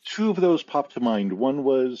done? 2 of those popped to mind. One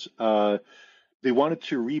was they wanted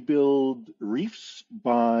to rebuild reefs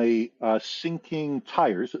by sinking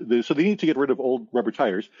tires. So they need to get rid of old rubber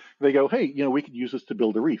tires. They go, hey, we could use this to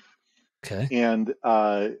build a reef. Okay. And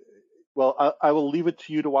well, I will leave it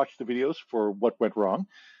to you to watch the videos for what went wrong.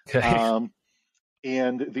 Okay.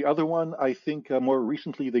 And the other one, I think more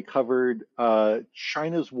recently, they covered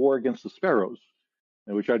China's war against the sparrows,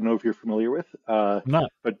 which I don't know if you're familiar with. Not.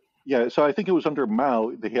 But yeah, so I think it was under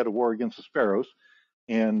Mao, they had a war against the sparrows.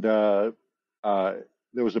 And there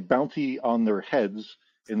was a bounty on their heads,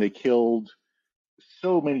 and they killed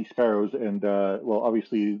so many sparrows. And well,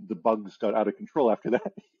 obviously, the bugs got out of control after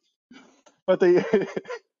that. But they,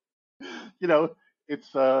 it's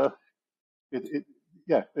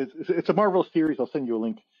it's a Marvel series. I'll send you a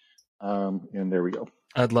link, and there we go.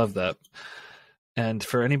 I'd love that. And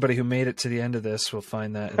for anybody who made it to the end of this, we'll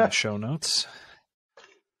find that in the show notes.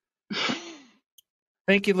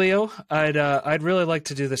 Thank you, Leo. I'd really like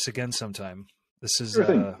to do this again sometime. This is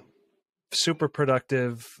super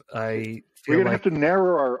productive. We're gonna have to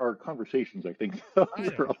narrow our conversations, I think.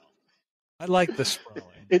 I like this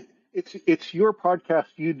sprawling. It's your podcast.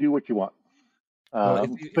 You do what you want.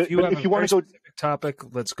 If you have a very specific topic,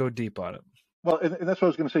 let's go deep on it. Well, and that's what I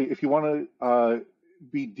was going to say. If you want to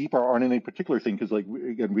be deeper on any particular thing, because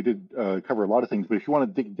we did cover a lot of things, but if you want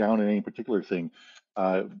to dig down in any particular thing, put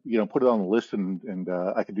it on the list, and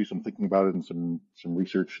I could do some thinking about it and some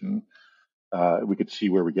research, and we could see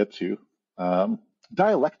where we get to.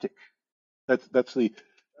 Dialectic. That's the.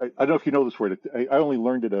 I don't know if you know this word. I only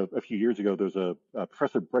learned it a few years ago. There's a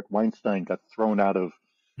Professor Brett Weinstein got thrown out of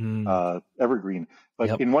Evergreen,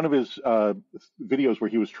 but in one of his videos where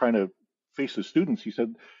he was trying to face his students, he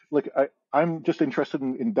said, "Look, I'm just interested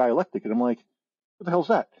in dialectic," and I'm like, "What the hell's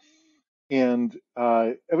that?" And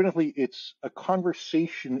evidently, it's a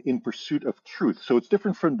conversation in pursuit of truth. So it's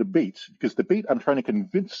different from debates, because debate, I'm trying to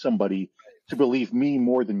convince somebody to believe me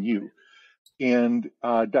more than you. And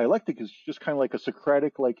dialectic is just kind of like a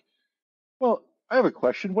Socratic, like, well, I have a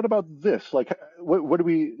question. What about this? Like, what do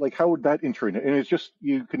we, like, how would that enter in it? And it's just,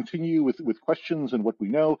 you continue with questions and what we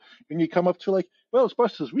know, and you come up to like, well, as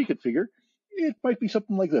best as we could figure, it might be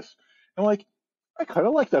something like this. I'm like, I kind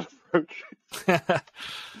of like that approach.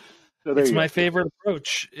 So it's my favorite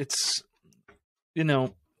approach. It's,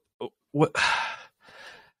 what,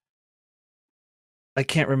 I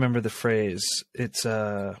can't remember the phrase. It's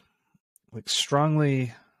like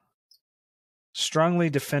strongly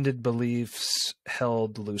defended beliefs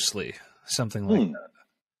held loosely, something like that.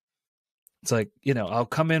 It's like, I'll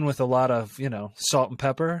come in with a lot of, salt and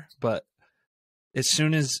pepper, but as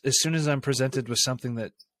soon as I'm presented with something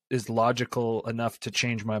that is logical enough to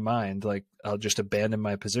change my mind, like, I'll just abandon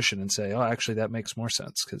my position and say, oh, actually that makes more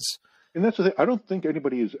sense. And that's the thing. I don't think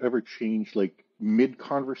anybody has ever changed like mid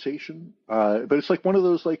conversation. But it's like one of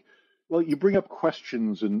those, like, well, you bring up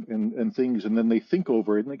questions and things, and then they think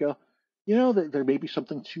over it and they go, there may be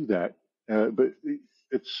something to that. But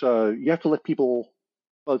it's you have to let people.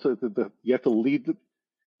 Well, you have to lead.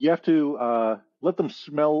 You have to let them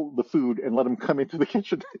smell the food and let them come into the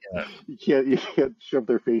kitchen. Yeah. You can't shove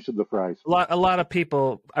their face in the fries. A lot of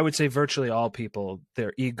people, I would say virtually all people,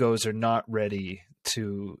 their egos are not ready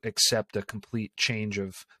to accept a complete change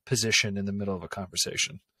of position in the middle of a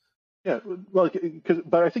conversation. Yeah, well,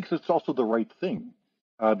 but I think it's also the right thing,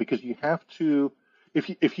 because you have to.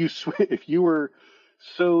 If you were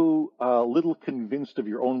so little convinced of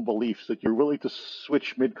your own beliefs that you're willing to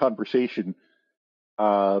switch mid conversation,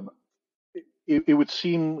 it would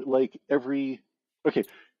seem like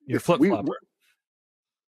you're flip flopper.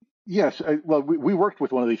 Yes, we worked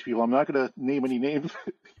with one of these people. I'm not going to name any names,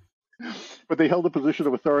 but they held a position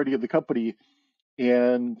of authority in the company.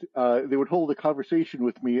 And they would hold a conversation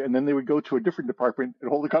with me, and then they would go to a different department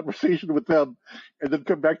and hold a conversation with them, and then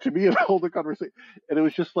come back to me and hold a conversation. And it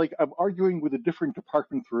was just like, I'm arguing with a different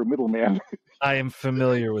department through a middleman. I am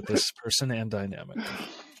familiar with this person and dynamic.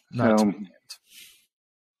 Yeah.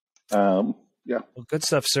 Well, good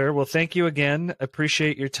stuff, sir. Well, thank you again.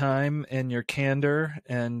 Appreciate your time and your candor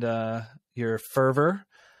and your fervor.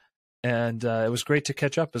 And it was great to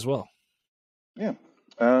catch up as well. Yeah.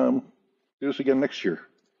 Do this again next year.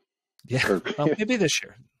 Yeah, maybe this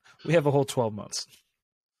year. We have a whole 12 months.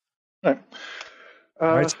 All right.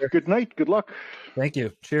 All right, sir. Good night. Good luck. Thank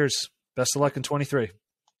you. Cheers. Best of luck in 23.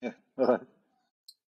 Yeah.